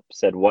followed up,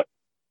 said, what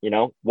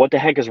the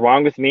heck is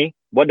wrong with me?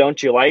 What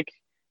don't you like?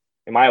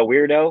 Am I a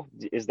weirdo?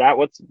 Is that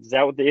what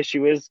the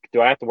issue is?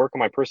 Do I have to work on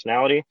my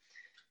personality?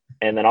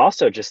 And then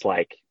also just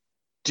like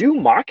do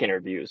mock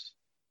interviews,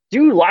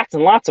 do lots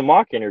and lots of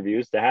mock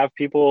interviews to have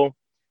people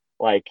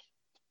like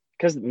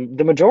because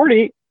the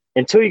majority,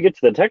 until you get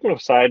to the technical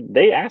side,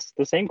 they ask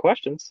the same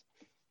questions.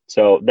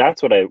 So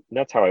that's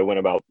how I went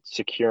about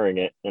securing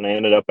it, and I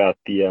ended up at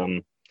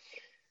the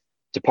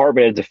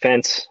Department of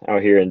Defense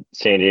out here in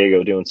San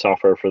Diego doing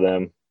software for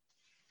them.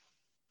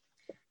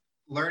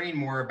 Learning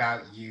more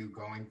about you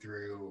going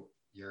through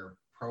your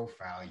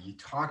profile, you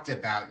talked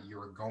about you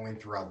were going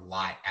through a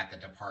lot at the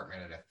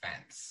Department of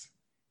Defense.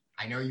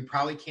 I know you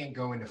probably can't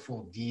go into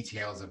full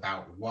details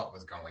about what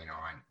was going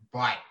on,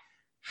 but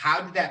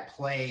how did that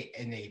play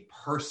in a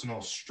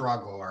personal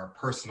struggle or a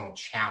personal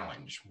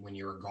challenge when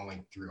you were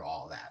going through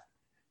all that?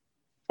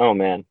 Oh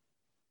man,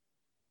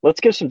 let's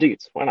give some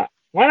deets. Why not?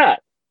 Why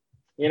not?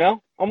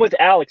 I'm with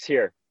Alex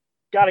here.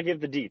 Got to give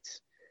the deets.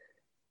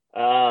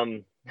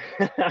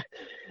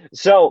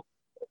 So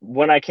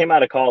when I came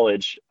out of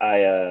college,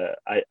 I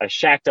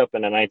shacked up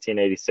in a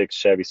 1986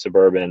 Chevy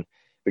Suburban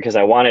because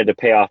I wanted to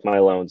pay off my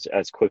loans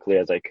as quickly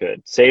as I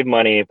could, save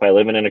money by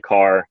living in a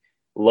car,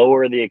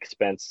 lower the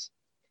expense.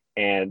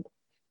 And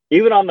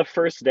even on the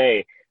first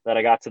day that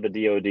I got to the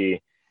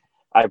DOD,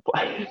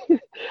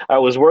 I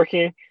was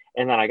working,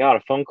 and then I got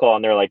a phone call,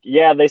 and they're like,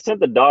 yeah, they sent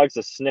the dogs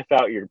to sniff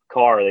out your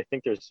car. They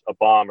think there's a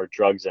bomb or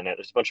drugs in it.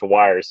 There's a bunch of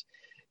wires.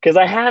 Because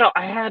I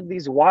had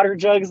these water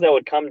jugs that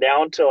would come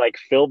down to like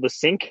fill the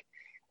sink,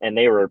 and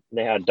they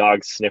had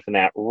dogs sniffing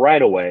that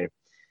right away.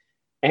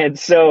 And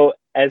so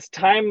as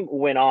time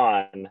went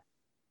on,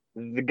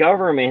 the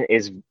government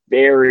is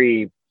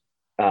very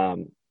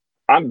I'm,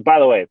 by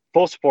the way,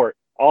 full support,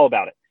 all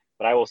about it.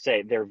 But I will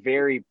say they're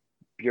very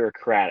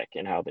bureaucratic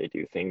in how they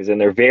do things,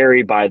 and they're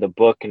very by the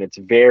book, and it's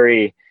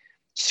very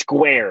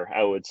square,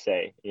 I would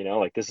say.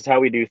 Like, this is how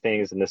we do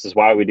things, and this is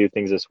why we do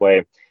things this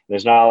way.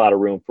 There's not a lot of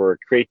room for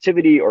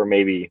creativity or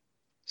maybe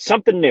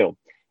something new.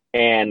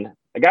 And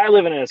a guy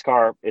living in his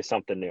car is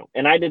something new.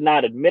 And I did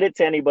not admit it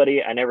to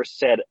anybody. I never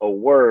said a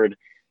word.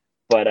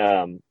 But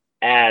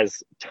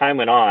as time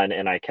went on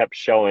and I kept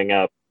showing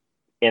up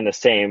in the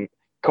same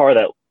car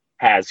that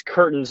has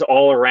curtains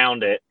all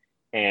around it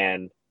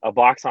and a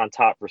box on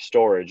top for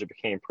storage, it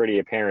became pretty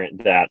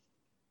apparent that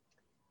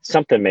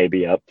something may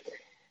be up.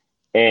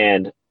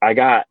 And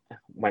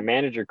my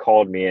manager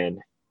called me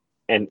in,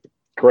 and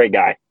great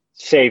guy,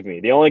 saved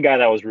me. The only guy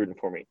that was rooting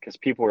for me, because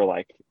people were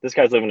like, this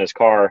guy's living in his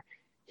car.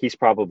 He's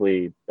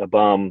probably a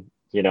bum.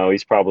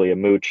 He's probably a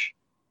mooch.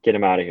 Get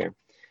him out of here.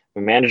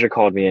 My manager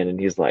called me in, and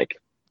he's like,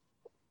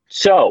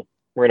 so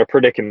we're in a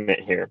predicament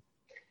here.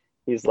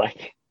 He's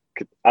like,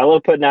 I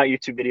love putting out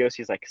YouTube videos.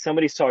 He's like,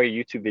 somebody saw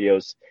your YouTube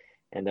videos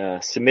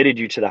and submitted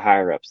you to the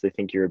higher ups. They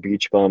think you're a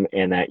beach bum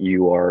and that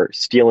you are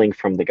stealing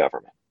from the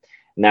government.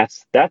 And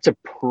that's a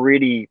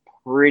pretty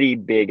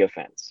big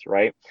offense,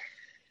 right?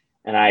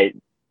 And I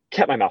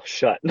kept my mouth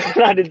shut.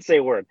 I didn't say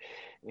a word.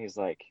 And he's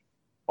like,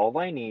 all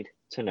I need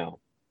to know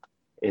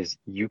is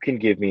you can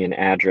give me an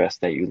address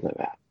that you live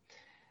at.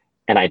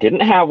 And I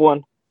didn't have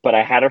one, but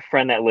I had a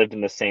friend that lived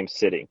in the same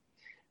city.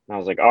 And I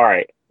was like, all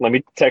right, let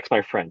me text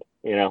my friend,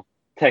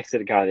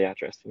 texted a guy the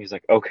address. And he's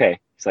like, okay.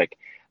 He's like,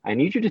 I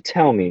need you to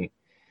tell me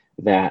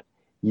that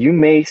you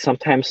may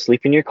sometimes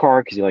sleep in your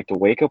car because you like to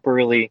wake up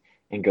early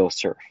and go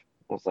surf.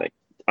 I was like,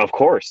 of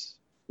course.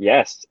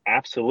 Yes,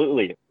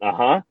 absolutely.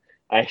 I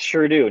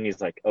sure do. And he's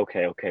like,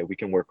 okay, we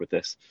can work with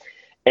this.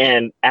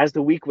 And as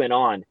the week went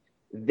on,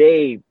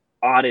 they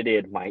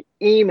audited my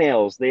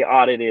emails. They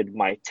audited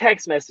my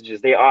text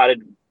messages. They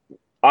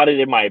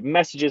audited my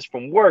messages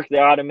from work. They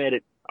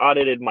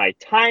audited my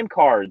time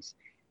cards.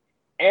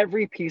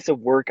 Every piece of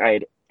work I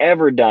had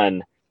ever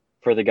done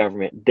for the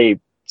government, they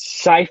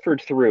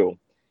ciphered through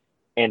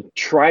and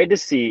tried to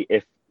see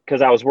if,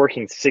 because I was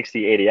working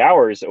 60, 80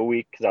 hours a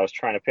week because I was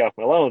trying to pay off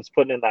my loans,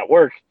 putting in that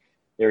work,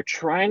 they were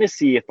trying to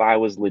see if I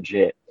was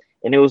legit.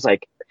 And it was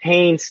like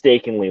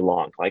painstakingly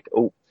long, like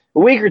a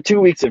week or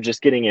 2 weeks of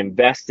just getting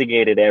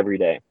investigated every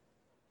day.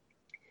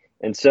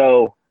 And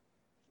so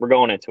we're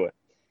going into it.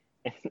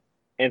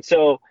 And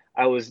so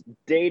I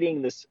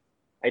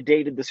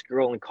dated this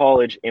girl in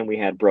college, and we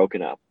had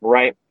broken up,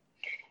 right?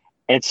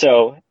 And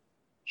so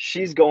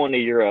she's going to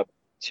Europe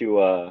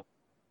to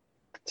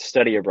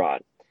study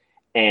abroad.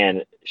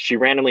 And she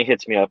randomly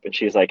hits me up, and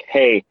she's like,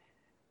 hey,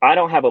 I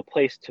don't have a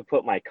place to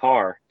put my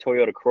car,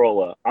 Toyota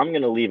Corolla. I'm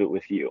going to leave it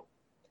with you.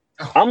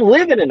 I'm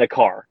living in a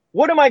car.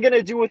 What am I going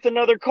to do with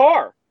another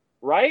car?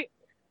 Right?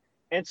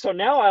 And so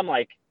now I'm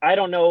like, I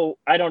don't know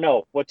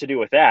what to do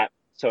with that.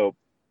 So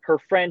her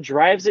friend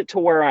drives it to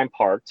where I'm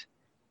parked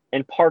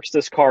and parks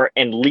this car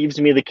and leaves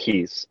me the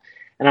keys.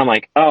 And I'm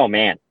like, oh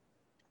man,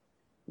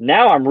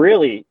 now I'm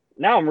really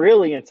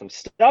in some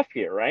stuff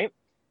here. Right?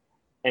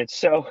 And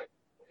so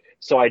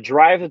I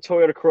drive the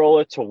Toyota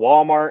Corolla to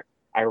Walmart.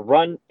 I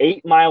run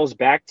 8 miles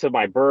back to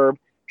my burb,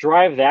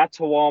 drive that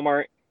to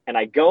Walmart, and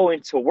I go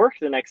into work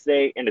the next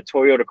day in a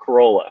Toyota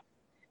Corolla.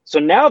 So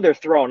now they're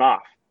thrown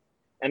off.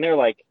 And they're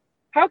like,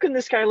 how can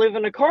this guy live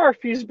in a car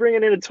if he's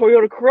bringing in a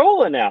Toyota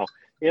Corolla now?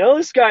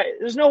 This guy,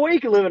 there's no way he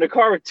can live in a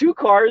car with 2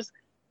 cars.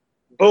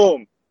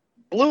 Boom.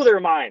 Blew their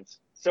minds.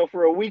 So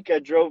for a week, I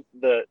drove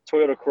the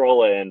Toyota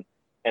Corolla in,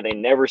 and they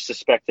never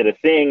suspected a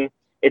thing.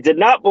 It did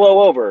not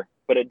blow over,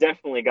 but it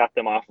definitely got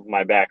them off of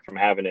my back from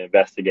having to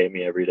investigate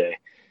me every day.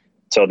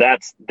 So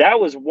that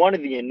was one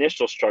of the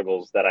initial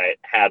struggles that I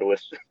had with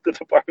the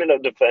Department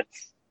of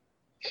Defense.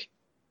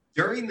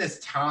 During this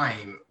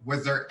time,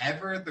 was there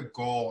ever the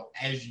goal,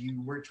 as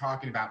you were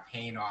talking about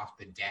paying off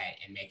the debt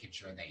and making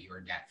sure that you were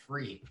debt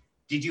free,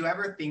 did you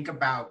ever think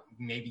about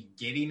maybe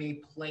getting a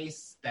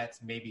place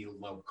that's maybe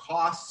low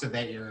cost so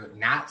that you're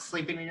not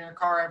sleeping in your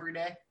car every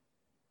day?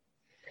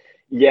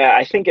 Yeah,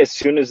 I think as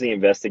soon as the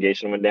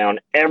investigation went down,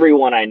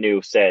 everyone I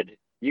knew said,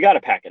 "You got to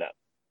pack it up.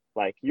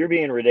 Like, you're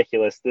being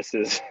ridiculous. This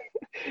is,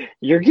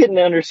 you're getting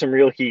under some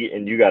real heat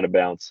and you got to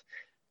bounce."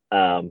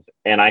 And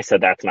I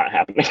said, that's not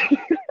happening.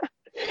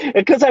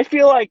 Because I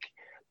feel like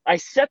I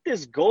set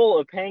this goal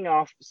of paying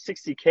off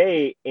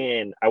 60K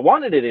I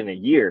wanted it in a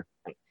year.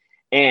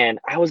 And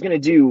I was going to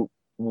do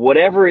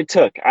whatever it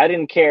took. I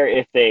didn't care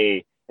if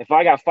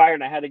I got fired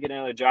and I had to get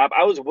another job.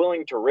 I was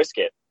willing to risk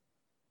it.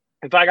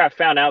 If I got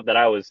found out that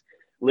I was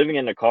living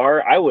in the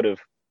car, I would have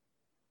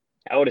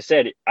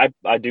said,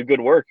 I do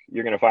good work.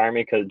 You're going to fire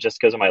me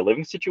because of my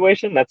living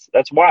situation.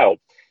 That's wild.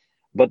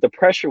 But the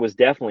pressure was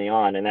definitely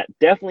on, and that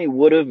definitely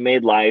would have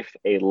made life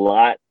a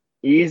lot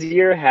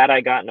easier had I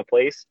gotten a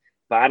place,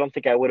 but I don't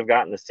think I would have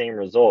gotten the same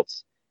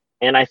results.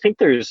 And I think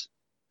there's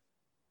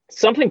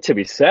something to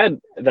be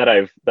said that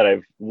I've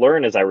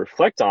learned as I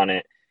reflect on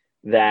it,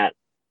 that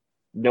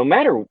no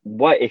matter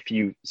what, if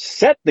you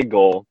set the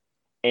goal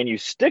and you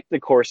stick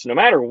the course, no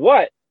matter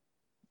what,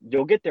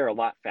 you'll get there a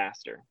lot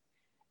faster.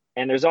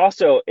 And there's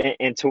also,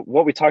 and to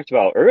what we talked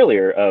about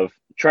earlier of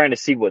trying to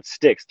see what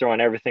sticks,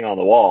 throwing everything on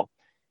the wall,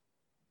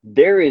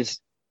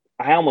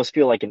 I almost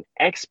feel like an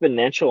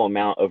exponential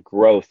amount of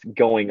growth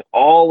going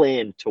all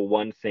in to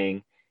one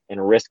thing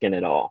and risking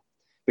it all.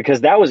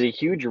 Because that was a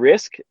huge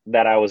risk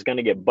that I was going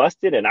to get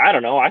busted. And I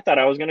don't know, I thought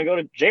I was going to go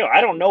to jail.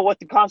 I don't know what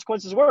the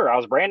consequences were. I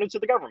was brand new to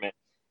the government.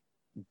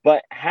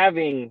 But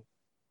having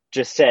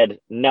just said,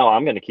 no,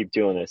 I'm going to keep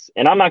doing this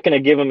and I'm not going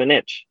to give them an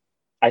inch,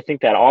 I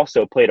think that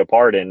also played a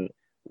part in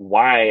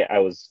why I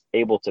was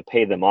able to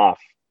pay them off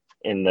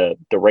in the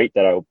rate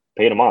that I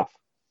paid them off.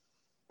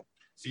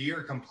 So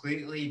you're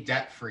completely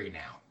debt free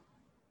now.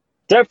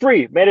 Debt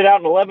free, made it out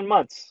in 11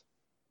 months.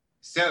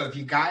 So if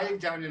you got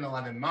it done in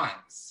 11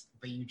 months,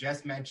 but you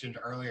just mentioned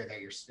earlier that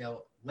you're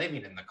still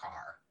living in the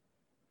car.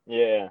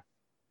 Yeah.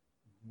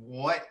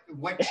 What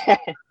changed your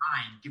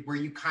mind? Were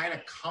you kind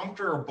of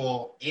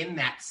comfortable in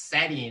that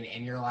setting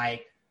and you're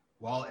like,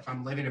 well, if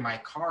I'm living in my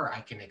car,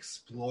 I can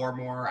explore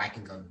more, I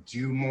can go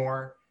do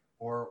more?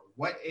 Or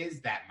what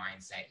is that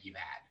mindset you've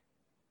had?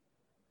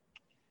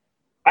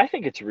 I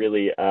think it's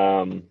really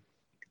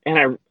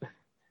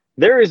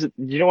there is,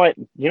 you know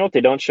what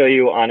they don't show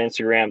you on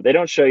Instagram? They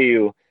don't show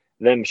you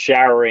them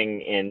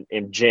showering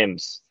in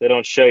gyms. They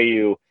don't show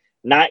you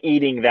not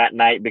eating that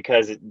night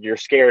because you're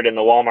scared in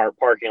the Walmart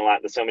parking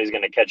lot that somebody's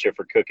going to catch you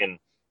for cooking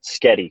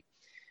sketty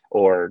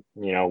or,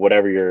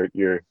 whatever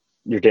your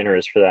dinner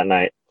is for that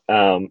night.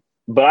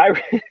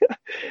 But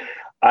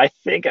I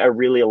think I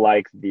really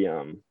like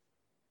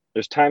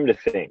there's time to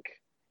think.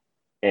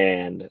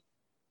 And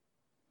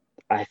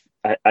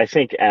I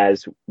think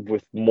as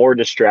with more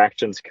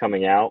distractions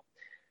coming out,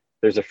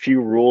 there's a few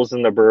rules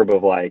in the burb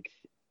of like,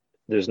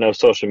 there's no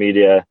social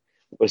media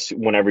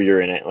whenever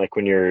you're in it. Like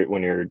when you're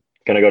going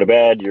to go to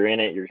bed, you're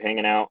in it, you're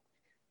hanging out,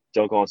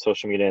 don't go on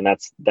social media. And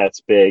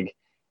that's big.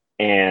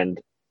 And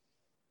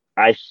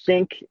I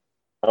think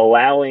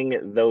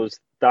allowing those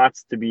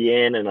thoughts to be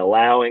in and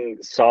allowing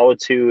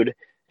solitude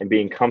and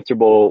being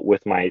comfortable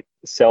with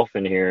myself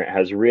in here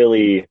has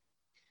really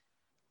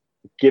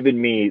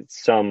given me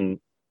some,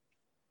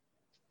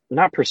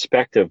 not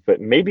perspective,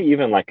 but maybe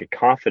even like a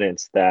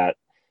confidence that,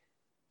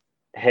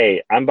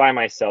 hey, I'm by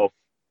myself.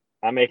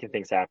 I'm making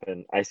things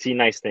happen. I see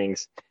nice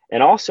things.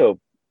 And also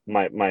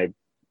my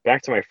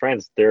back to my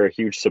friends, they're a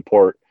huge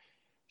support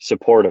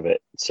of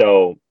it.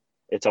 So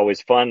it's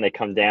always fun. They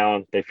come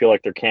down, they feel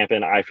like they're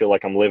camping. I feel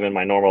like I'm living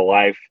my normal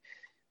life.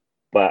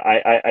 But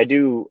I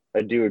do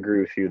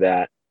agree with you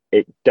that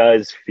it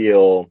does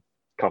feel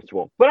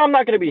comfortable. But I'm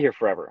not going to be here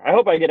forever. I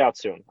hope I get out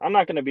soon. I'm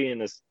not going to be in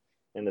this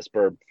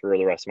burb for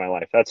the rest of my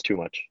life. That's too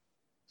much.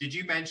 Did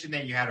you mention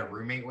that you had a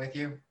roommate with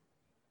you?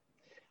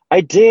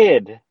 I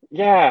did.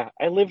 Yeah,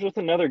 I lived with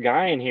another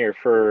guy in here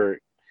for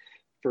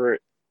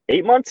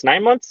 8 months,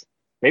 9 months,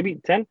 maybe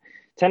 10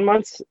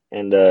 months.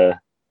 And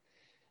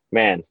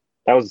man,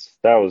 that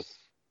was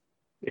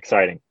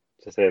exciting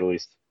to say the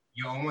least.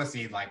 You almost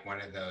need like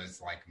one of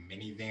those like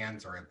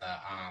minivans or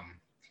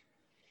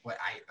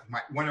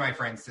one of my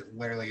friends that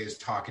literally is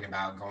talking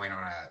about going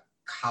on a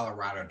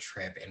Colorado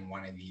trip in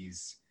one of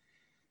these.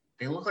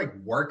 They look like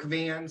work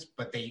vans,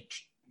 but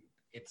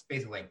it's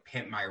basically like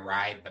Pimp My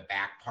Ride, the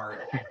back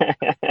part,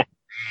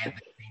 and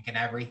the sink and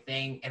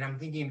everything. And I'm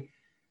thinking,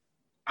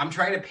 I'm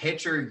trying to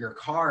picture your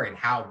car and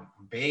how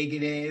big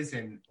it is.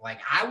 And like,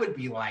 I would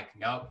be like,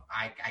 nope,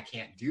 I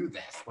can't do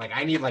this. Like,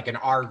 I need like an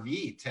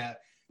RV to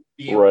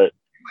be able to do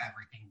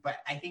everything. But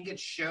I think it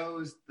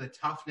shows the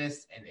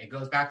toughness, and it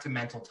goes back to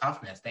mental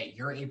toughness that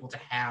you're able to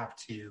have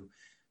to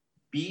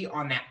be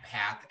on that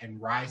path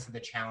and rise to the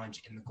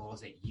challenge and the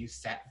goals that you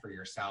set for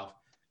yourself.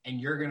 And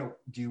you're going to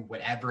do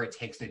whatever it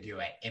takes to do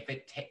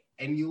it.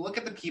 And you look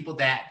at the people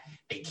that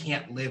they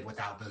can't live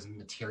without those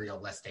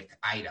materialistic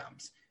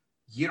items.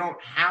 You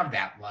don't have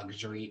that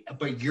luxury,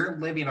 but you're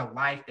living a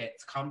life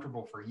that's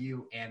comfortable for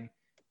you and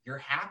you're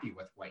happy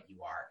with what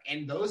you are.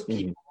 And those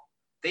people,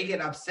 they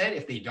get upset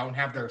if they don't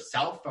have their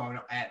cell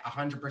phone at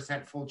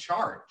 100% full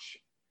charge.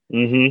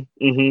 And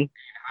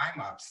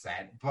I'm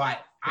upset, but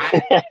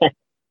I'm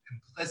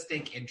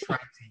simplistic and trying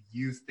to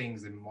use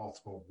things in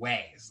multiple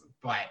ways.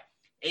 But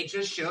it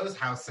just shows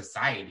how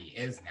society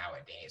is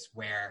nowadays,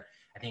 where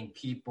I think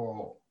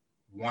people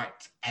want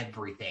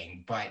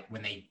everything, but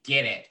when they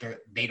get it,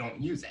 they don't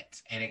use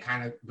it. And it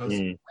kind of goes to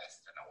waste in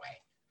a way.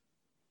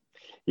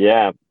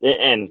 Yeah.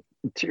 And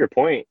to your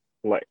point,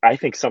 like, I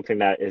think something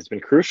that has been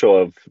crucial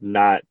of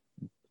not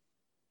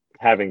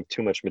having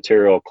too much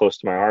material close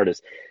to my heart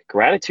is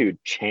gratitude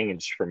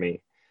changed for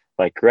me.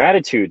 Like,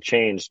 gratitude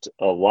changed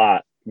a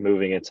lot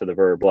moving into the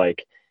Verb.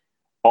 Like,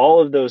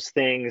 all of those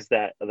things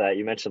that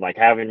you mentioned, like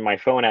having my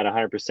phone at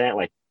 100%,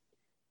 like,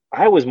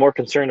 I was more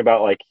concerned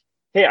about, like,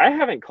 hey, I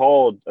haven't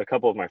called a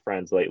couple of my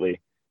friends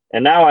lately.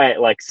 And now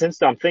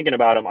since I'm thinking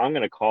about them, I'm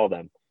going to call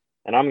them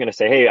and I'm going to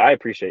say, hey, I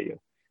appreciate you.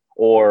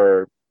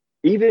 Or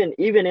even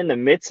in the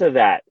midst of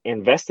that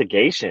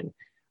investigation,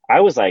 I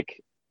was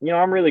like,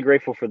 I'm really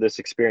grateful for this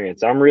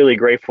experience. I'm really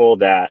grateful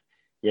that,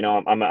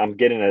 I'm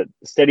getting a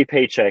steady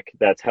paycheck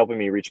that's helping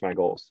me reach my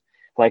goals.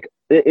 Like,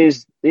 it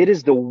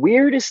is the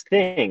weirdest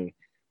thing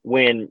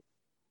when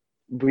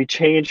we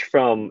change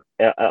from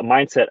a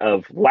mindset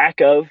of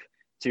lack of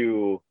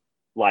to,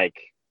 like,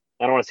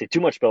 I don't want to say too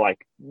much, but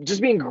like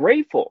just being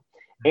grateful.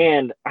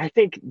 And I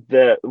think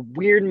the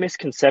weird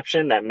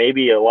misconception that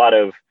maybe a lot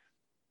of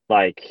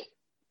like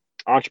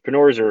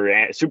entrepreneurs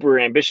or super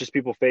ambitious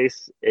people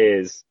face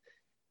is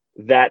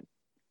that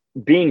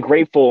being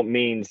grateful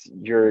means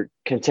you're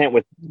content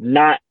with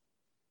not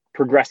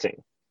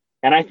progressing.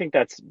 And I think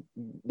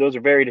those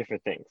are very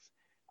different things.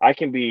 I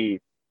can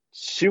be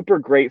super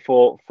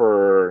grateful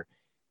for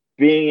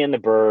being in the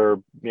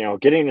Verb,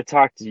 getting to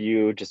talk to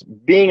you, just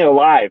being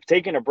alive,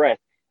 taking a breath,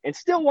 and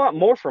still want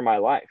more for my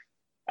life.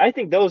 I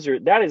think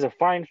that is a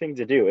fine thing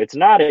to do. It's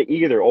not an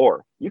either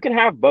or. You can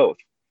have both.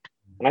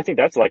 And I think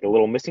that's like a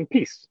little missing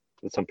piece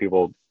that some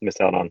people miss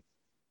out on.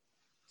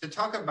 To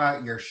talk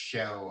about your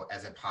show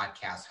as a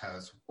podcast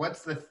host,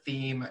 what's the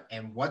theme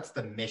and what's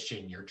the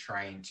mission you're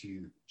trying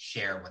to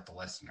share with the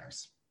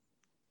listeners?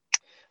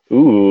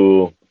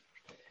 Ooh,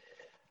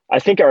 I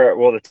think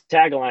the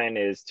tagline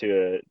is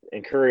to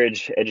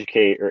encourage,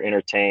 educate, or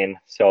entertain.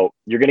 So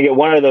you're going to get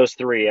one of those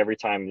three every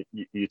time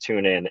you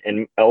tune in.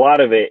 And a lot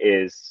of it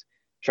is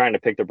trying to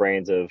pick the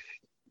brains of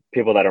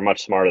people that are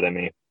much smarter than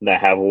me,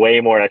 that have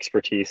way more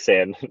expertise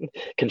and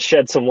can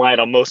shed some light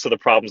on most of the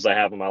problems I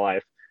have in my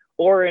life.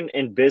 Or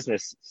in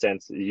business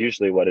sense,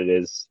 usually what it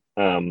is,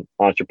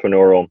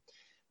 entrepreneurial.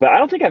 But I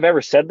don't think I've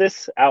ever said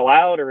this out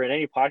loud or in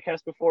any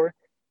podcast before.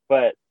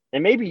 And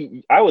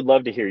maybe I would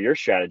love to hear your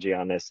strategy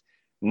on this.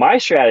 My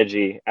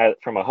strategy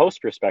from a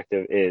host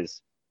perspective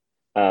is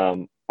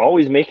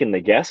always making the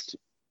guest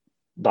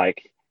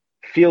like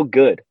feel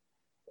good.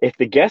 If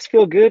the guest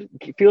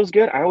feels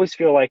good, I always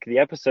feel like the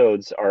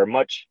episodes are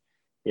much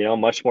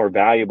more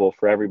valuable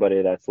for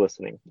everybody that's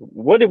listening.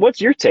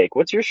 What's your take?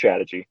 What's your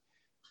strategy?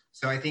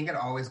 So I think it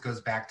always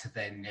goes back to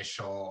the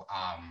initial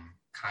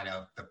kind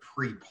of the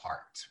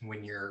pre-part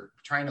when you're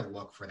trying to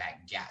look for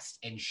that guest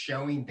and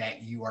showing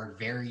that you are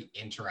very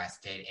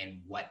interested in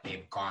what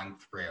they've gone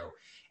through.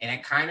 And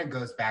it kind of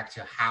goes back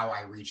to how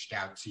I reached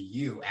out to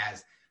you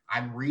as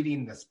I'm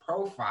reading this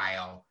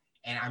profile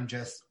and I'm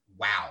just,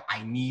 wow,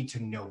 I need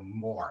to know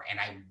more and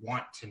I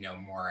want to know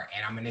more.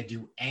 And I'm going to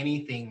do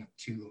anything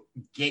to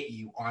get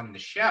you on the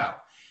show.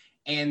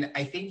 And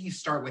I think you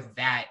start with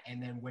that.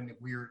 And then when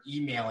we're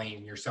emailing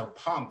and you're so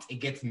pumped, it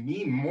gets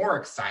me more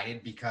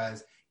excited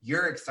because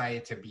you're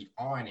excited to be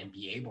on and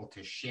be able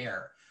to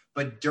share.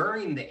 But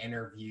during the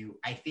interview,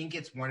 I think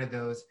it's one of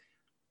those,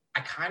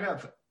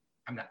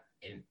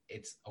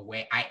 it's a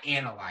way I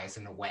analyze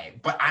in a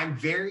way, but I'm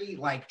very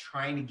like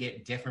trying to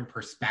get different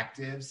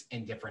perspectives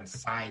and different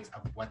sides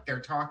of what they're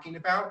talking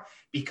about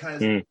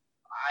because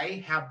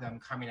I have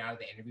them coming out of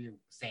the interview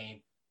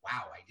saying,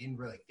 wow, I didn't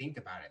really think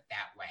about it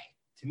that way.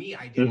 To me,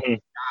 I did a good job in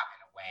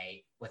a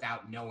way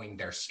without knowing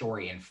their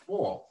story in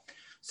full.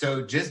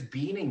 So just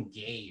being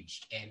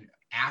engaged and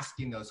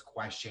asking those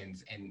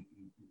questions and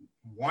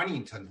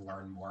wanting to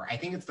learn more, I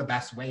think it's the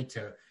best way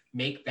to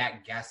make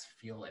that guest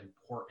feel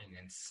important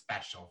and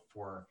special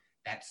for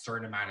that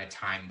certain amount of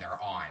time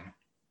they're on.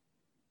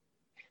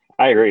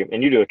 I agree.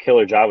 And you do a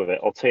killer job of it.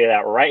 I'll tell you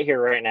that right here,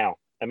 right now.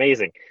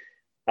 Amazing.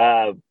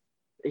 I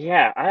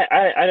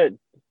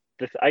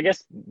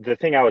guess the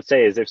thing I would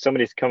say is if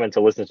somebody's coming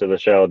to listen to the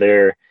show,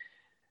 they'll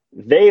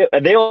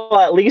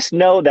at least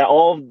know that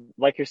all,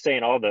 like you're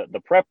saying, all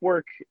the prep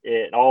work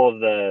and all of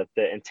the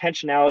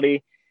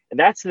intentionality. And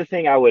that's the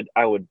thing I would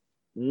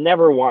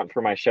never want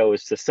for my show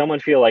is to someone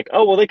feel like,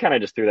 oh, well, they kind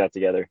of just threw that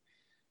together.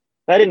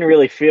 I didn't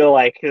really feel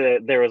like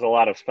there was a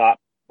lot of thought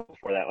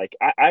before that. Like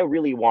I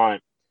really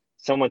want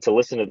someone to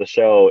listen to the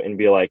show and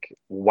be like,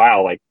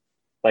 wow,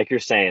 like you're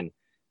saying,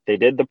 they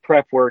did the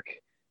prep work.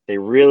 They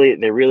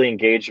really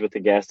engaged with the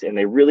guest, and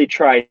they really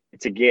tried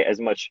to get as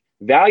much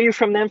value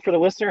from them for the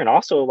listener, and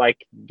also like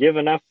give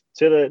enough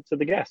to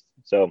the guest.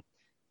 So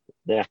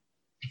yeah.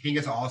 I think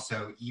it's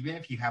also, even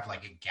if you have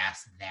like a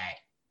guest that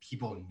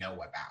people know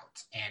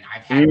about, and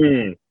I've had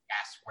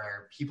guests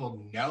where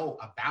people know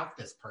about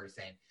this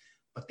person,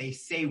 but they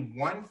say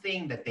one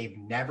thing that they've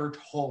never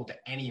told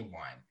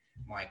anyone.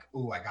 I'm like,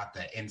 oh, I got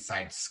the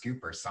inside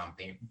scoop or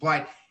something.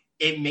 But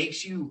it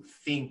makes you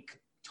think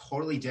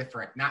totally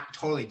different, not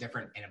totally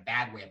different in a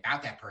bad way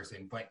about that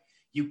person, but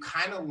you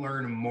kind of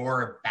learn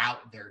more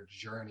about their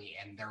journey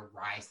and their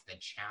rise to the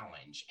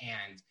challenge.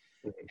 And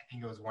I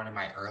think it was one of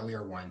my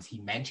earlier ones. He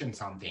mentioned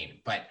something,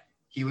 but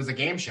he was a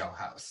game show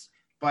host.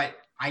 But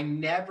I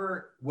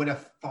never would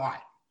have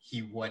thought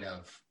he would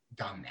have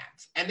done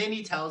that. And then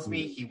he tells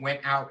me he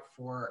went out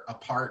for a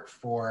part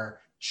for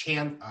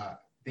I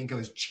think it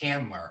was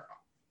Chandler,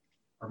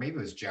 or maybe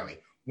it was Joey,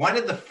 one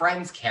of the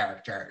Friends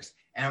characters.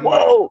 And I'm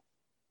like,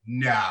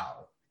 no.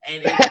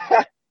 And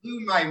it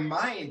blew my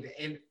mind.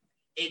 And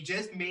it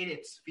just made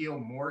it feel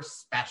more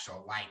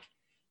special. Like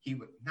he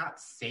was not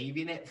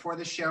saving it for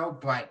the show,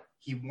 but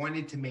he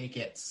wanted to make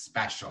it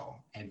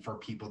special and for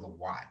people to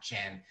watch.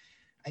 And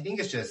I think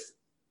it's just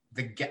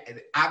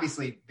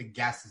obviously the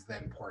guest is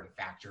the important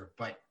factor,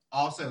 but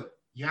also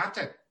you have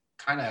to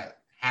kind of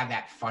have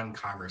that fun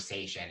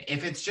conversation.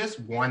 If it's just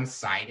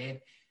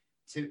one-sided,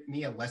 to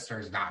me, a listener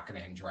is not going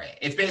to enjoy it.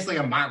 It's basically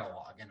a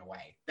monologue in a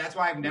way. That's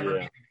why I've never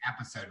made an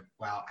episode.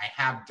 Well, I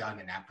have done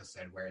an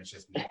episode where it's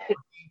just me talking,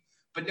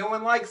 but no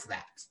one likes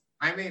that.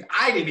 I mean,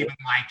 I didn't even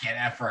like it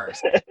at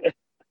first.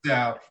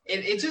 So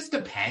it just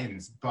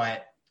depends.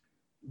 But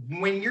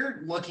when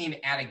you're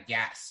looking at a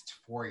guest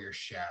for your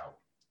show,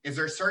 is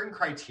there certain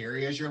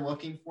criteria you're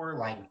looking for?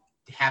 Like,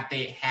 have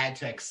they had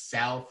to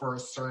excel for a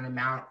certain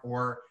amount,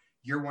 or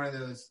you're one of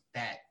those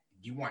that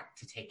you want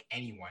to take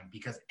anyone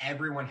because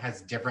everyone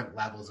has different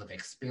levels of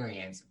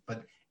experience,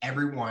 but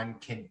everyone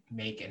can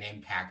make an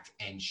impact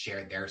and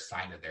share their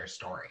side of their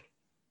story?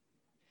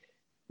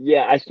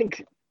 Yeah, I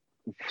think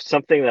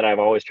something that I've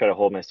always tried to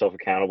hold myself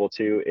accountable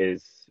to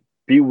is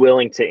be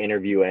willing to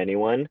interview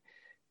anyone.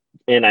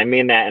 And I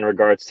mean that in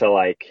regards to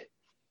like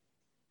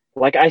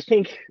I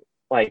think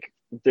like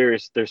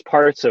there's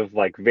parts of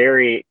like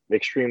very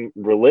extreme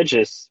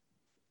religious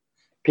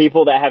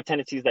people that have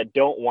tendencies that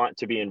don't want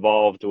to be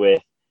involved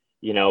with,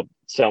 you know,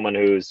 someone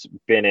who's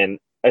been in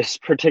a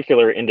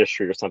particular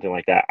industry or something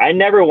like that. I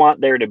never want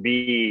there to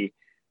be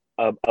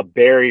a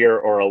barrier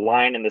or a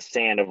line in the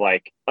sand of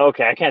like,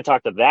 okay, I can't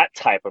talk to that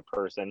type of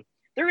person.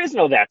 There is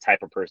no that type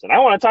of person. I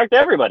want to talk to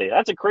everybody.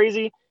 That's a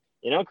crazy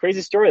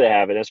story they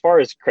have. And as far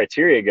as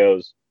criteria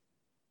goes,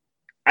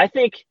 I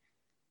think,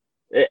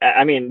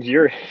 I mean,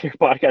 your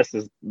podcast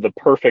is the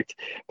perfect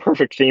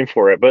theme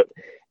for it. But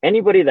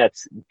anybody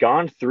that's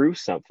gone through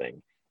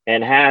something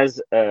and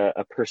has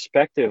a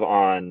perspective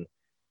on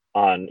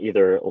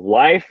either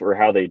life or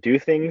how they do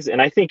things,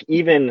 and I think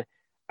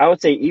I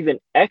would say even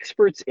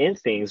experts in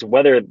things,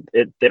 whether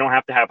they don't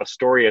have to have a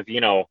story of, you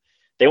know,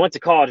 they went to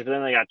college, but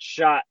then they got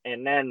shot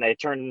and then they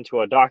turned into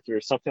a doctor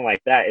or something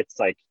like that. It's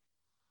like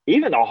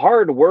even the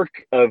hard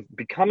work of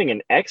becoming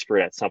an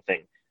expert at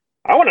something.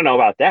 I want to know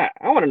about that.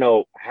 I want to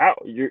know how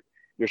your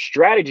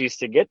strategies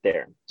to get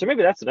there. So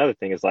maybe that's another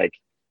thing is like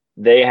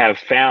they have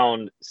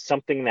found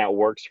something that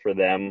works for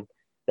them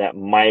that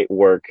might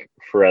work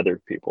for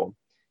other people.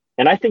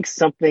 And I think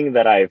something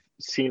that I've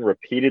seen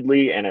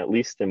repeatedly, and at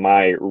least in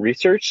my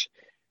research,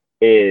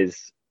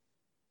 is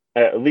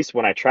at least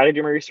when I try to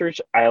do my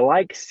research, I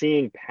like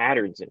seeing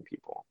patterns in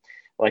people.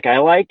 Like I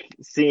like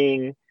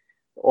seeing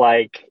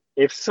like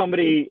if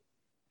somebody,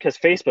 because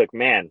Facebook,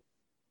 man,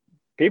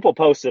 people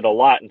posted a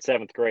lot in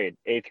 7th grade,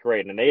 8th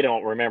grade, and they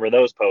don't remember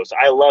those posts.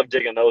 I love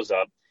digging those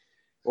up.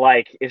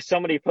 Like if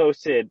somebody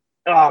posted,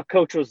 oh,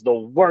 coach was the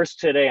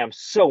worst today, I'm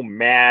so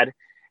mad.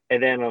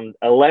 And then in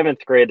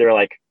 11th grade, they're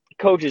like,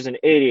 coach is an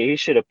idiot, he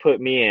should have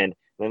put me in. And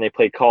then they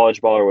played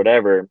college ball or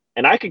whatever.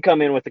 And I could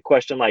come in with a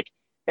question like,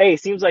 hey,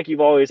 it seems like you've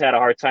always had a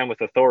hard time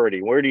with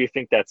authority. Where do you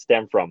think that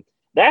stemmed from?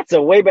 That's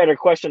a way better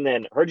question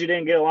than heard you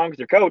didn't get along with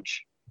your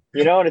coach.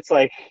 You know, and it's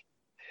like,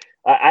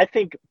 I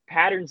think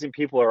patterns in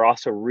people are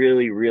also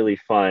really, really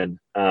fun.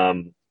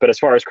 But as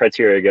far as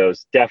criteria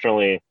goes,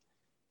 definitely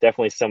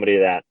somebody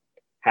that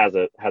has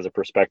a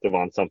perspective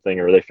on something,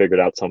 or they figured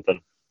out something.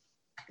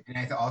 And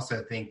I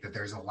also think that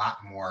there's a lot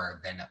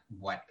more than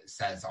what it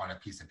says on a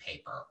piece of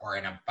paper or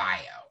in a bio.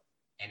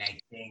 And I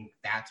think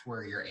that's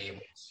where you're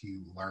able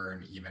to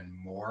learn even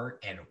more.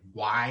 And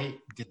why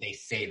did they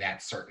say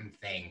that certain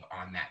thing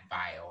on that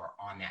bio or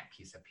on that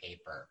piece of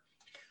paper?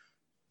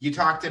 You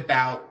talked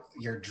about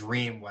your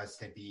dream was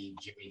to be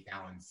Jimmy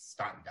Fallon's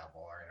stunt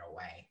double, or in a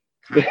way.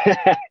 Kind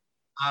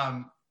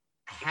of.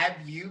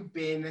 Have you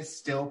been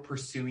still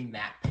pursuing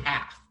that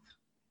path?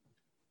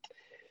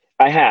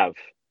 I have.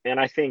 And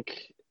I think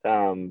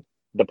the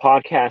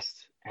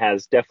podcast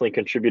has definitely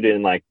contributed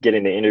in like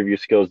getting the interview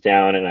skills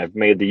down. And I've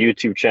made the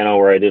YouTube channel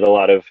where I did a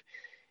lot of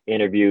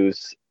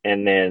interviews.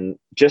 And then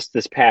just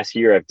this past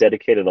year, I've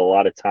dedicated a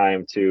lot of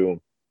time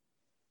to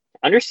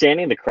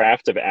understanding the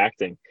craft of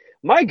acting.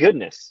 My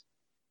goodness,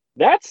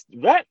 that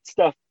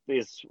stuff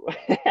is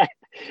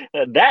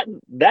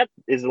that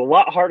is a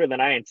lot harder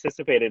than I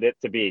anticipated it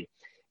to be.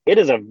 It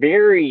is a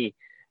very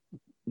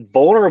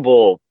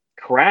vulnerable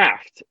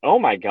craft. Oh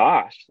my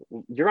gosh.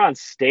 You're on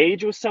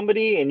stage with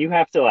somebody and you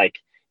have to like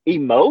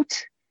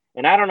emote.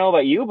 And I don't know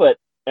about you, but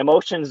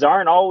emotions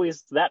aren't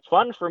always that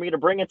fun for me to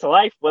bring into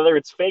life, whether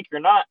it's fake or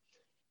not.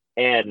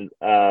 And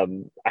I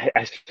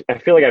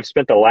feel like I've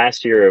spent the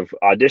last year of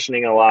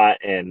auditioning a lot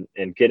and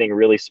getting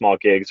really small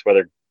gigs,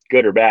 whether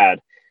good or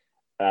bad.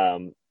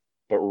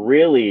 But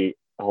really,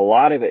 a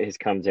lot of it has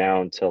come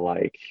down to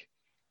like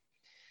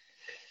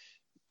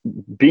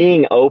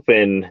being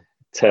open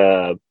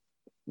to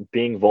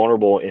being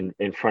vulnerable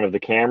in front of the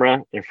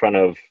camera, in front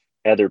of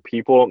other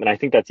people. And I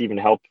think that's even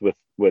helped with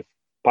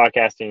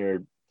podcasting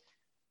or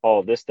all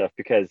of this stuff,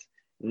 because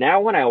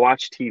now when I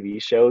watch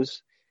TV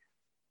shows,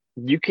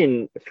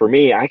 for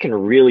me, I can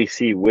really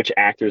see which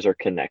actors are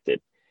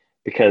connected,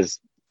 because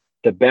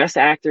the best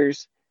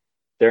actors,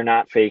 they're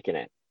not faking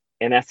it.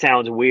 And that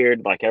sounds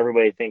weird. Like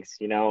everybody thinks,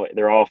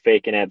 they're all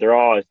faking it.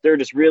 They're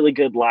just really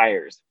good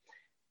liars.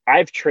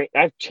 I've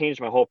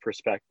changed my whole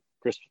perspective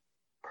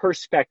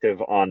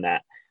on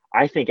that.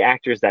 I think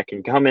actors that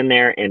can come in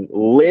there and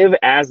live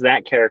as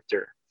that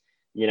character,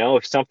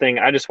 if something,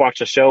 I just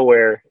watched a show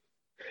where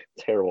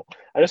terrible.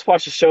 I just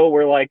watched a show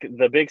where like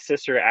the big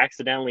sister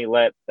accidentally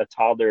let a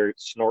toddler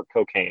snort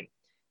cocaine.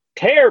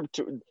 Terrible.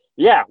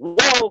 Yeah.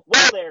 Well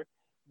there,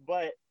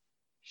 but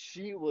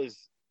she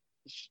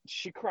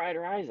cried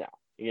her eyes out,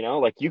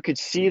 like you could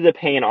see the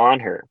pain on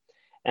her.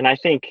 And I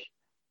think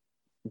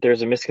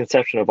there's a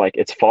misconception of like,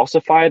 it's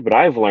falsified, but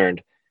I've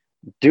learned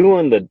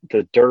doing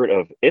the dirt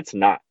of it's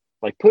not,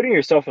 like putting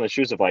yourself in the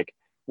shoes of like,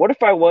 what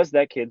if I was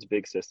that kid's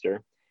big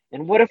sister?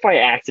 And what if I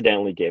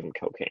accidentally gave him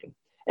cocaine?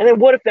 And then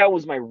what if that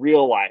was my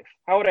real life?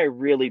 How would I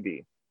really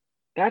be?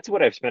 That's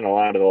what I've spent a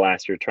lot of the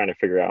last year trying to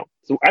figure out.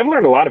 So I've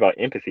learned a lot about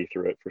empathy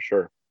through it, for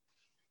sure.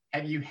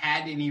 Have you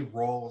had any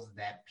roles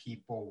that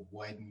people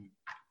would,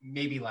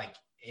 maybe like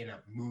in a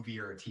movie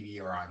or a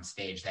TV or on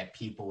stage, that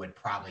people would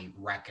probably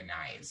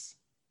recognize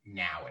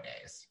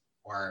nowadays?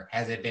 Or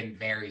has it been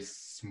very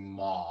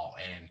small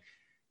and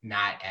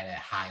not at a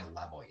high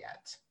level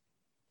yet?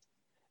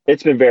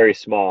 It's been very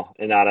small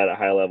and not at a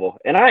high level.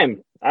 And I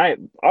am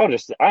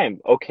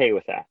okay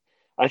with that.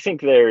 I think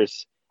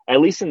there's,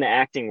 at least in the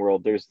acting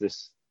world,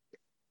 there's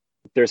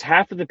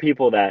half of the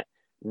people that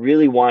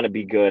really want to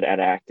be good at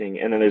acting.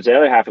 And then there's the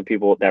other half of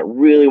people that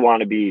really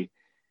want to be,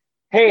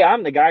 hey,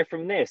 I'm the guy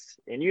from this.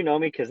 And you know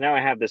me because now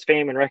I have this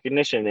fame and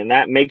recognition. And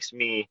that makes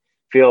me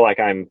feel like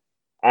I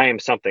am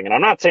something. And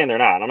I'm not saying they're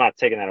not. I'm not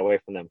taking that away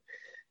from them.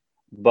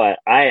 But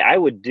I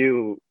will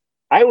do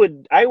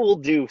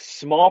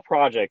small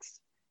projects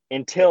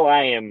until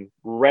I am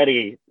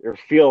ready or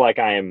feel like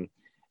I am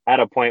at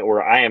a point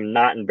where I am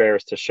not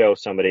embarrassed to show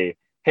somebody,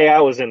 hey,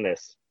 I was in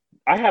this.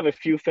 I have a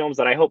few films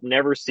that I hope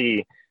never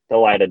see the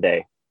light of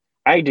day.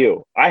 I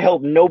do. I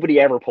hope nobody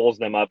ever pulls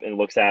them up and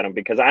looks at them,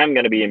 because I'm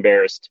going to be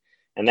embarrassed.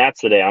 And that's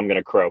the day I'm going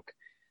to croak.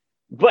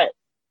 But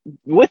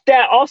with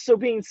that also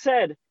being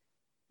said,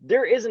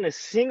 there isn't a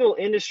single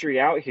industry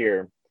out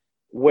here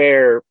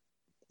where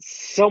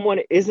someone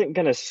isn't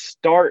going to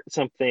start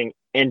something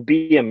and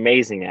be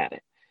amazing at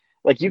it.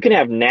 Like you can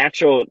have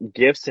natural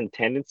gifts and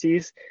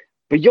tendencies,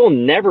 but you'll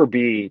never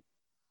be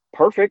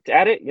perfect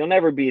at it. You'll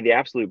never be the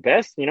absolute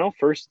best.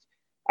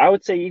 I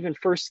would say even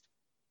first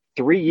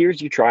 3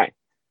 years you try.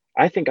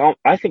 I think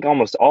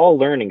almost all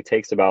learning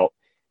takes about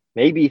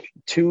maybe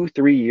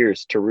 2-3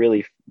 years to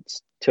really,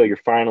 till you're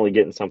finally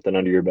getting something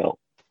under your belt.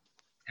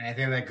 And I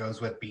think that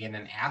goes with being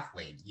an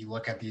athlete. You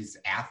look at these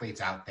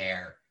athletes out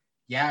there.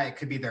 Yeah, it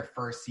could be their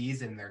first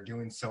season. They're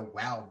doing so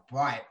well,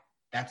 but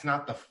that's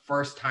not the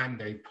first time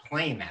they're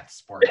playing that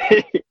sport.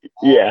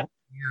 Yeah.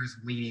 Years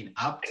leading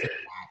up to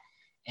that.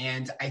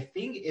 And I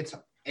think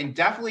and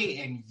definitely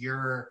in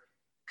your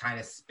kind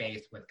of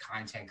space with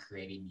content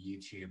creating,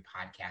 YouTube,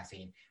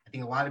 podcasting, I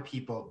think a lot of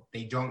people,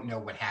 they don't know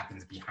what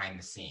happens behind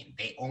the scene.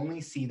 They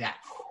only see that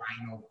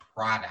final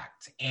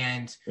product.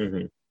 And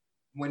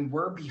when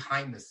we're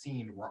behind the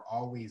scene, we're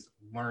always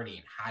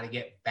learning how to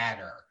get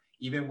better.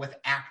 Even with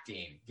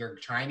acting, you're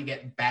trying to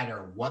get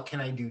better. What can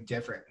I do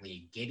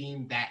differently?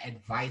 Getting that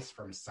advice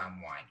from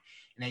someone.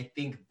 And I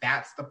think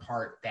that's the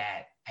part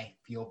that I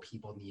feel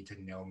people need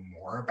to know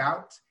more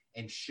about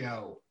and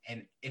show.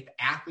 And if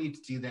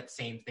athletes do that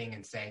same thing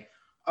and say,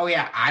 oh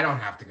yeah, I don't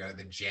have to go to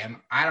the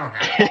gym, I don't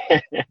have to go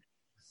to the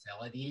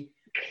facility,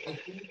 I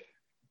think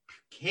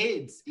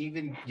kids,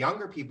 even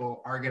younger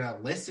people, are going to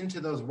listen to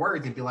those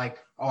words and be like,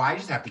 oh, I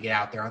just have to get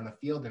out there on the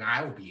field and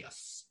I will be a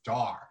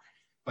star.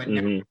 But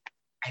no,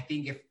 I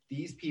think if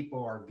these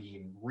people are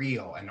being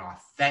real and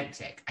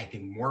authentic, I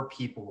think more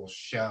people will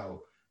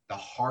show the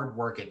hard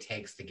work it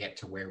takes to get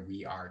to where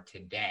we are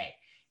today.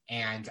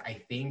 And I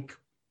think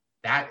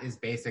that is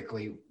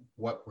basically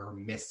what we're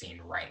missing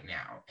right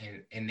now.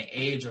 And in the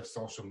age of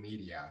social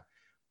media,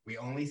 we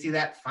only see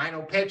that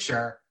final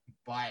picture,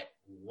 but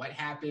what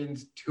happened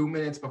 2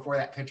 minutes before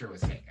that picture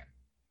was taken?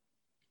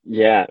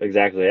 Yeah,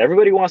 exactly.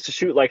 Everybody wants to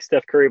shoot like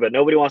Steph Curry, but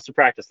nobody wants to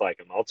practice like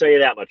him. I'll tell you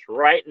that much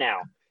right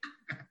now.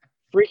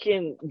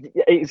 Freaking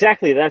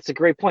exactly. That's a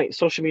great point.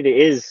 Social media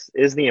is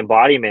the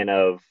embodiment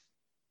of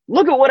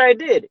look at what I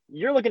did.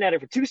 You're looking at it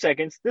for 2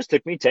 seconds. This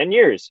took me 10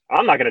 years.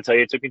 I'm not going to tell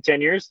you it took me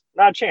 10 years.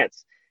 Not a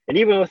chance. And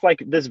even with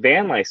like this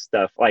van life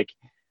stuff, like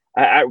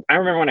I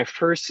remember when I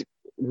first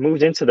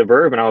moved into the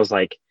burb and I was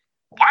like,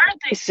 why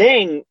aren't they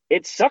saying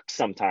it sucks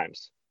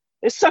sometimes?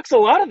 It sucks a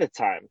lot of the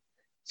time.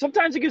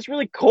 Sometimes it gets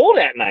really cold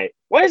at night.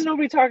 Why is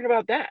nobody talking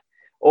about that?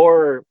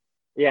 Or,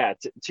 yeah,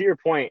 to your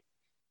point,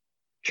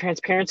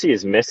 transparency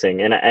is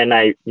missing. And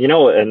I,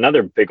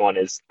 another big one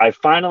is I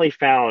finally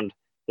found,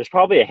 there's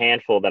probably a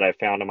handful that I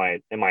found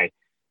in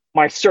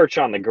my search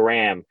on the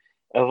gram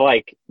of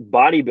like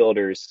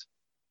bodybuilders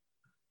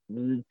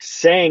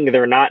saying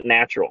they're not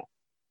natural.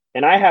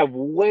 And I have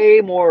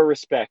way more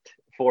respect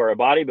for a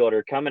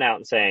bodybuilder coming out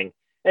and saying,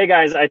 hey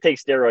guys, I take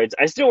steroids.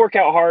 I still work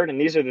out hard. And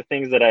these are the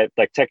things that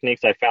like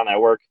techniques I found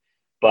that work,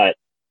 but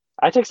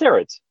I take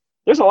steroids.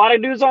 There's a lot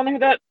of dudes on there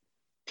that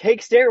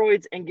take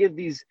steroids and give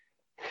these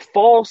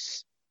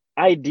false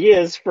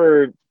ideas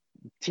for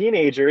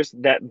teenagers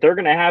that they're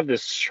going to have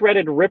this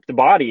shredded, ripped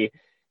body,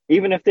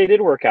 even if they did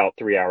work out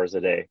 3 hours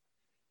a day.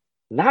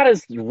 Not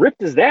as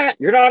ripped as that.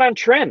 You're not on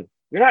trend.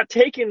 You're not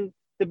taking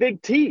the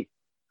big T.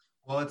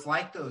 Well, it's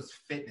like those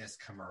fitness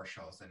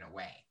commercials in a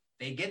way.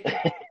 They get the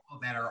people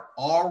that are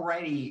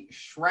already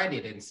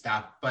shredded and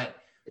stuff, but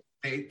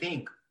they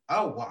think,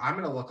 oh, well, I'm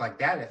going to look like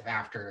that if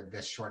after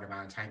this short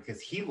amount of time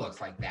because he looks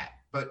like that.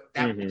 But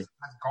that person has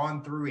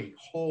gone through a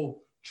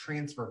whole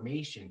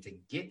transformation to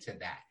get to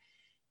that.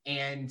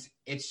 And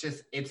it's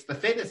the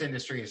fitness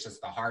industry is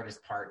just the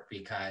hardest part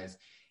because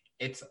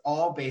it's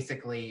all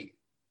basically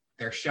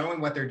they're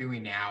showing what they're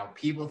doing now.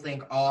 People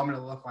think, oh, I'm going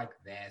to look like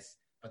this.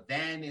 But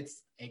then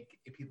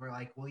people are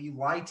like, well, you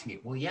lied to me.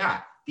 Well,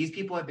 yeah, these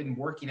people have been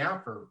working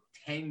out for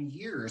 10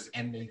 years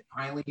and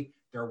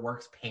their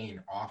work's paying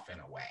off in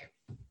a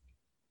way.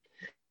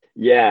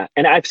 Yeah.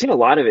 And I've seen a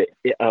lot of it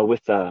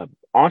with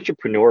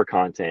entrepreneur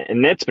content.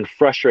 And that's been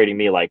frustrating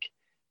me like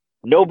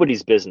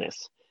nobody's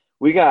business.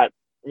 We got,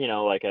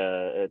 like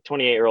a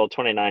 28-year-old,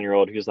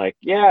 29-year-old who's like,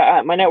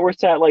 yeah, my net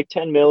worth's at like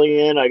 10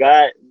 million. I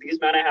got these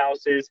amount of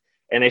houses.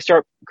 And they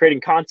start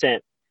creating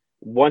content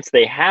once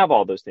they have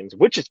all those things,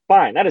 which is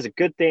fine. That is a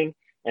good thing.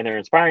 And they're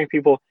inspiring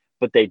people,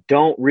 but they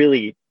don't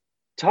really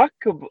talk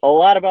a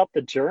lot about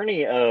the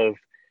journey of,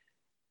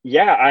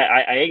 yeah,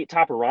 I ate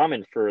Tapa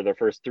Ramen for the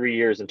first 3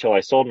 years until I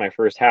sold my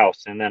first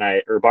house and then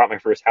or bought my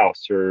first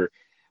house or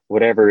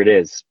whatever it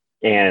is.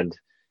 And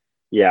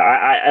yeah,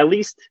 I at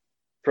least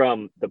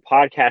from the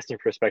podcasting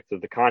perspective,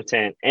 the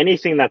content,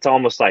 anything that's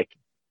almost like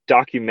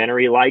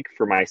documentary like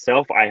for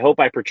myself, I hope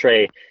I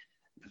portray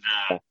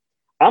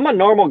I'm a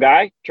normal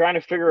guy trying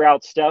to figure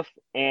out stuff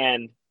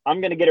and I'm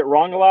going to get it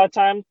wrong a lot of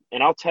time.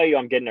 And I'll tell you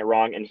I'm getting it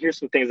wrong. And here's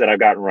some things that I've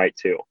gotten right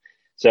too.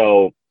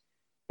 So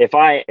if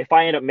I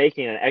end up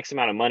making an X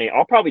amount of money,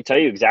 I'll probably tell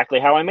you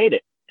exactly how I made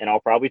it. And I'll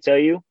probably tell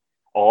you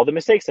all the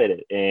mistakes I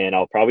did. And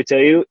I'll probably tell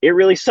you it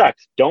really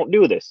sucked. Don't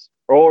do this.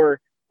 Or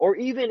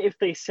even if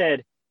they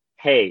said,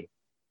 hey,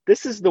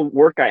 this is the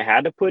work I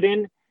had to put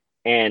in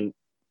and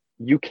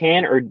you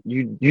can, or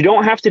you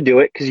don't have to do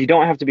it because you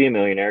don't have to be a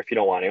millionaire if you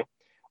don't want to.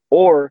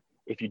 Or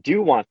if you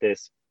do want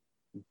this,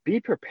 be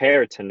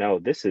prepared to know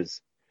this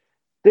is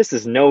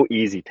no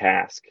easy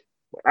task.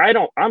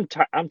 I'm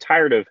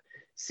tired of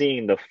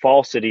seeing the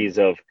falsities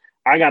of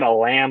I got a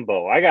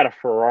Lambo, I got a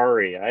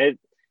Ferrari.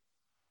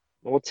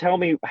 Well, tell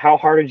me, how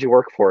hard did you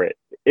work for it?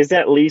 Is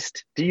at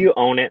least, do you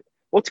own it?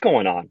 What's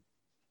going on?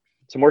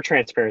 Some more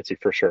transparency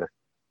for sure.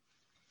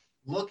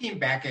 Looking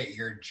back at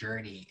your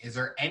journey, is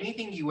there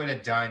anything you would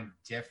have done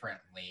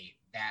differently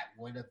that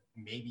would have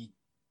maybe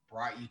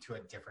brought you to a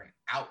different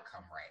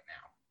outcome right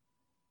now?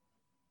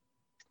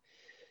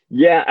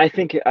 Yeah, I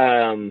think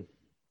I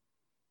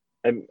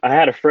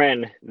had a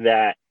friend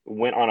that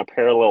went on a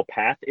parallel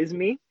path as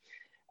me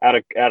out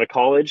of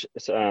college.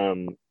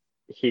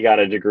 He got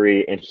a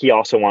degree and he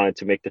also wanted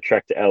to make the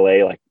trek to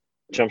LA, like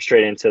jump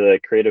straight into the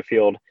creative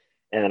field.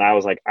 And then I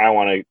was like, I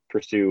want to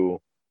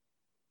pursue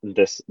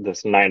this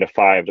 9 to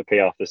 5 to pay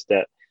off this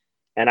debt.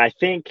 And I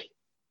think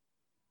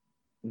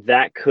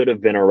that could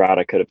have been a route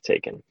I could have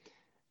taken.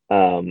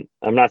 I'm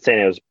not saying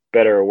it was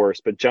better or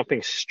worse, but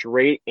jumping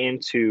straight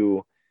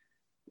into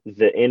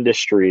the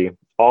industry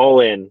all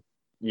in,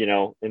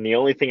 and the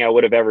only thing I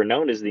would have ever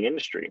known is the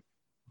industry,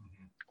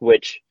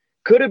 which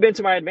could have been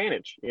to my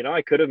advantage.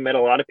 I could have met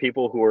a lot of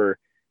people who were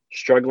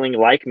struggling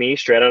like me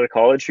straight out of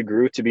college who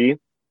grew to be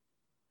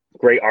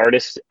great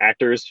artists,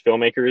 actors,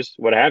 filmmakers,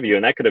 what have you.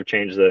 And that could have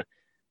changed the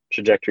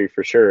trajectory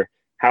for sure.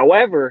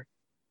 However,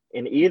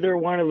 in either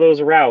one of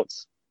those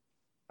routes,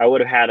 I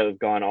would have had to have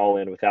gone all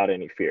in without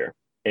any fear.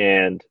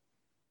 And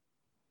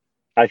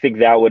I think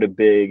that would have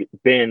been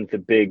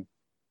the big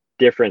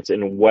difference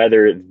in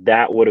whether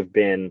that would have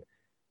been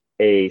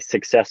a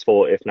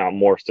successful, if not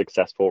more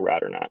successful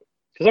route or not.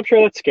 Because I'm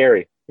sure that's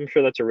scary. I'm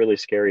sure that's a really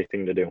scary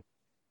thing to do.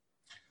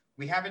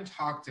 We haven't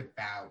talked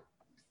about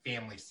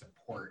family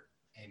support,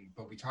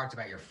 but we talked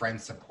about your friend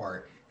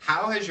support.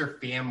 How has your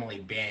family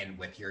been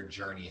with your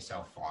journey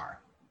so far?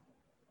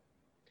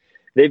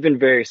 They've been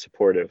very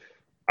supportive.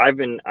 I've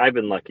been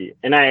lucky.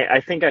 And I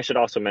think I should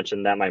also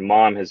mention that my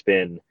mom has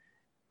been,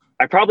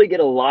 I probably get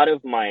a lot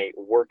of my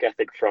work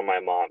ethic from my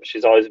mom.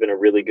 She's always been a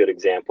really good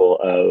example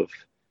of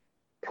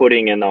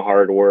putting in the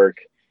hard work,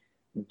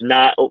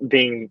 not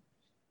being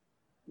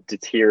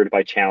deterred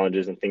by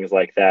challenges and things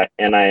like that.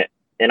 And I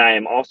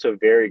am also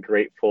very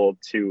grateful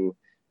to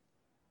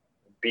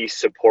be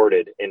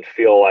supported and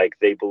feel like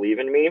they believe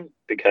in me,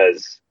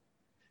 because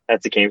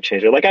that's a game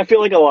changer. Like, I feel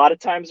like a lot of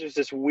times there's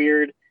this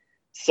weird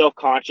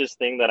self-conscious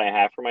thing that I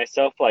have for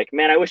myself. Like,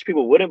 man, I wish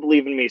people wouldn't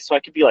believe in me so I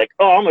could be like,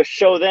 oh, I'm gonna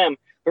show them.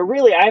 But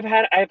really, I've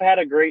had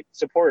a great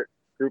support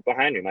group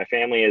behind me. My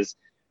family has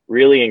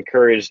really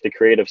encouraged the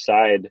creative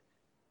side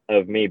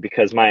of me,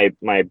 because my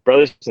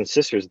brothers and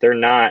sisters, they're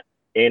not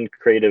in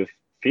creative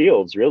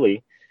fields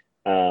really,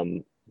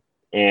 and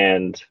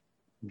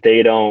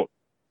they don't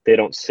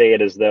say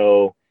it as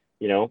though,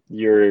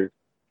 you're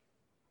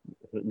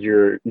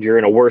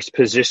in a worse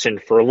position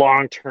for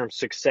long-term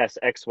success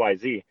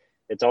XYZ.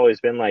 It's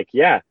always been like,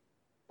 yeah,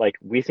 like,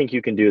 we think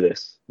you can do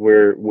this.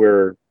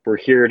 We're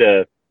here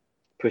to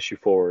push you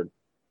forward.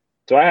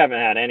 So I haven't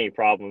had any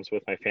problems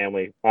with my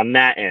family on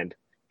that end,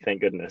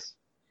 thank goodness.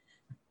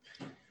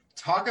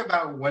 Talk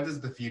about, what does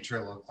the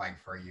future look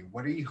like for you?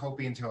 What are you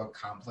hoping to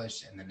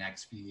accomplish in the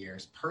next few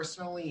years,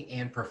 personally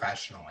and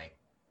professionally?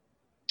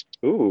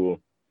 Ooh,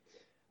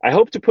 I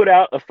hope to put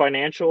out a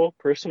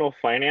personal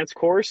finance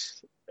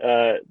course.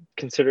 I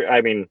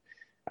mean,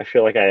 I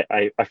feel like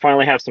I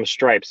finally have some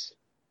stripes.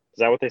 Is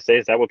that what they say?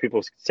 Is that what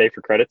people say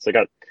for credits? I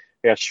got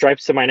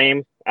stripes to my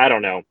name. I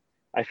don't know.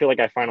 I feel like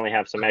I finally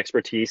have some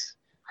expertise.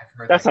 I've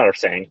heard That's like not our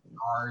saying.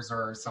 scars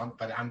or something,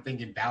 but I'm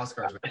thinking battle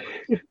scars.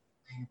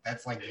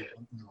 That's like you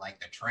went through like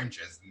the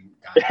trenches and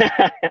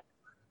got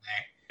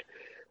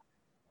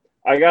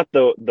I got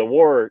the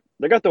war.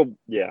 I got the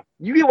yeah.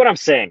 You get what I'm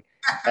saying.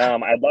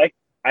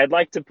 I'd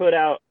like to put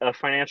out a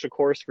financial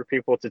course for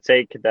people to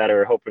take that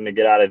are hoping to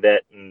get out of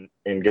debt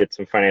and get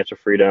some financial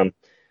freedom.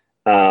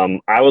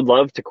 I would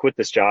love to quit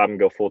this job and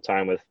go full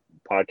time with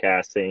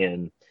podcasting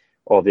and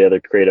all the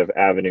other creative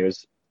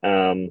avenues.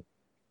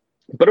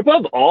 But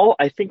above all,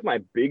 I think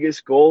my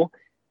biggest goal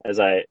as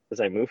I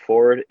move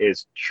forward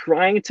is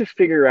trying to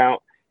figure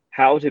out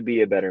how to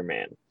be a better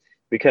man.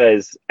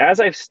 Because as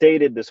I've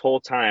stated this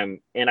whole time,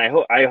 and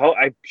I'm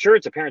sure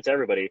it's apparent to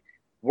everybody,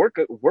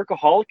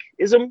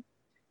 workaholicism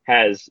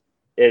has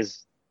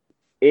is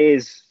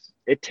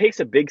it takes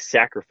a big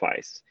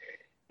sacrifice,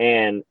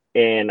 and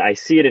I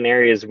see it in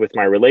areas with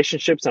my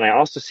relationships, and I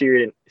also see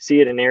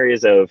it in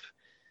areas of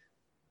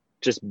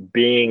just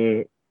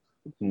being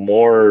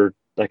more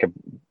like a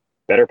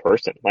better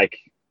person. Like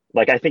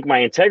I think my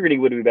integrity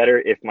would be better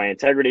if my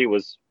integrity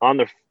was on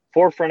the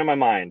forefront of my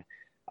mind.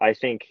 I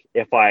think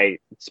if I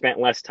spent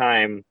less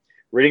time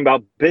reading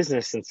about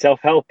business and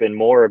self-help and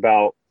more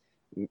about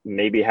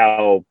maybe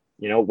how,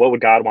 what would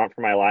God want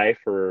for my life,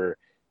 or,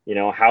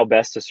 how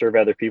best to serve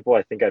other people,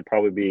 I think I'd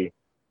probably be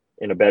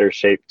in a better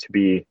shape to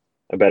be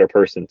a better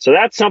person. So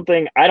that's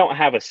something. I don't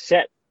have a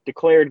set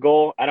declared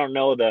goal. I don't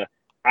know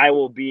I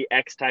will be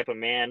X type of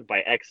man by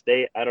X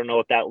date. I don't know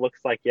what that looks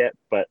like yet,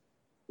 but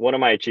one of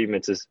my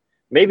achievements is,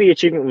 maybe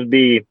achievement would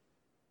be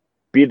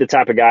the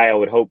type of guy I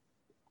would hope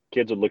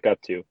kids would look up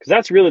to, because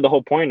that's really the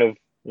whole point of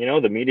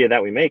the media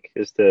that we make,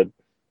 is to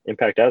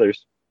impact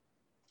others.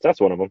 So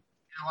that's one of them.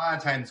 A lot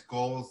of times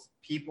goals,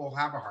 people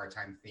have a hard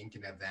time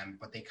thinking of them,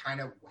 but they kind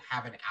of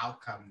have an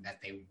outcome that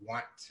they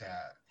want to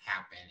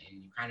happen.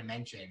 And you kind of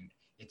mentioned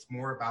it's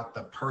more about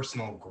the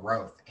personal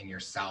growth in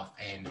yourself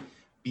and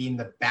being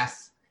the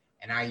best.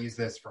 And I use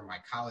this from my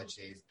college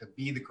days, to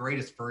be the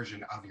greatest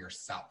version of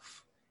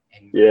yourself.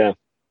 And yeah,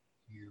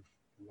 you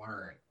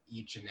learn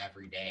each and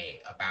every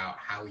day about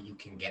how you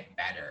can get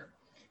better.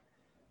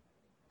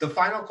 The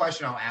final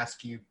question I'll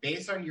ask you,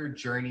 based on your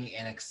journey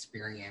and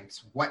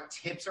experience, what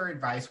tips or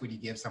advice would you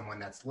give someone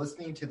that's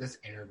listening to this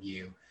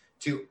interview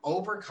to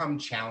overcome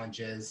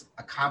challenges,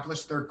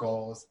 accomplish their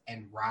goals,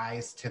 and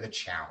rise to the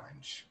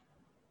challenge?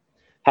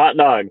 Hot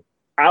dog.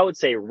 I would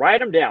say write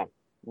them down.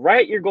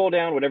 Write your goal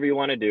down, whatever you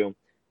want to do,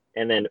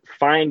 and then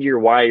find your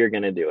why you're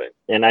going to do it.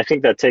 And I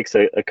think that takes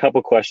a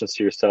couple questions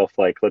to yourself.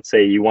 Like, let's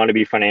say you want to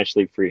be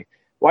financially free.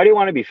 Why do you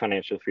want to be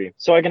financially free?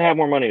 So I can have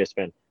more money to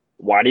spend.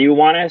 Why do you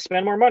want to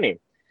spend more money?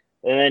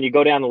 And then you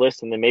go down the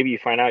list, and then maybe you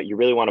find out you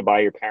really want to buy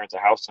your parents a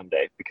house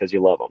someday because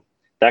you love them.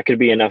 That could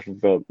be enough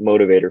of a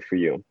motivator for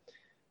you.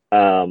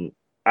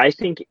 I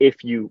think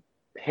if you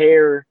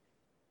pair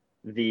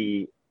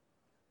the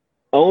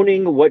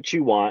owning what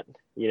you want,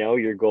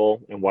 your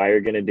goal and why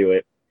you're going to do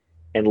it,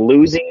 and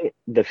losing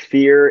the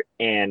fear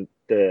and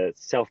the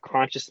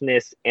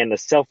self-consciousness and the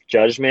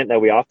self-judgment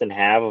that we often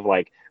have of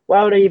like,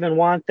 why would I even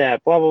want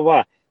that? Blah, blah,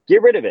 blah.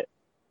 Get rid of it.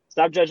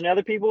 Stop judging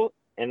other people.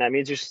 And that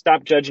means you should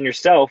stop judging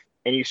yourself,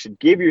 and you should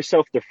give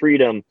yourself the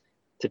freedom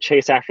to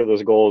chase after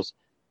those goals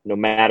no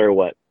matter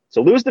what.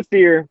 So lose the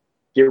fear,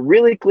 get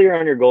really clear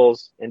on your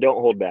goals, and don't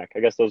hold back. I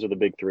guess those are the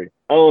big three.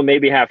 Oh, and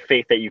maybe have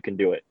faith that you can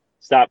do it.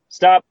 Stop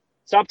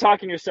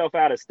talking yourself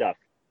out of stuff.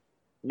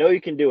 Know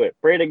you can do it.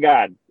 Pray to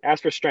God.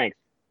 Ask for strength.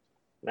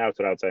 That's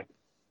what I would say.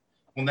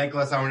 Well,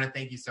 Nicholas, I want to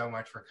thank you so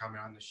much for coming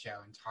on the show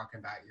and talking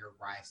about your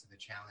rise to the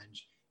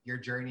challenge. Your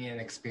journey and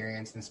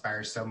experience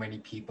inspires so many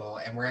people,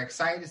 and we're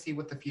excited to see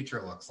what the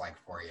future looks like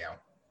for you.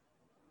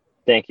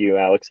 Thank you,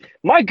 Alex.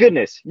 My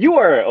goodness, you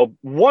are a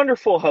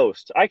wonderful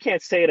host. I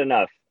can't say it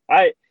enough.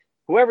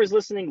 Whoever's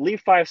listening,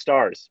 leave 5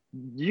 stars.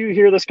 You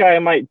hear this guy,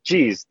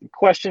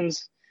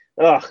 questions.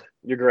 Ugh,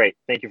 you're great.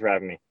 Thank you for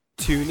having me.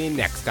 Tune in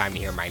next time to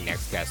hear my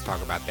next guest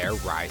talk about their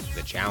rise to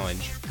the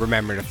challenge.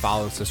 Remember to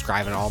follow and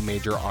subscribe on all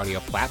major audio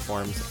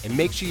platforms, and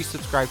make sure you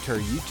subscribe to our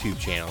YouTube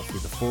channel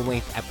through the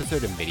full-length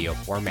episode and video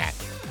format.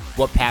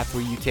 What path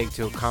will you take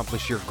to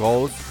accomplish your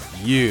goals?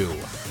 You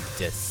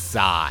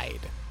decide.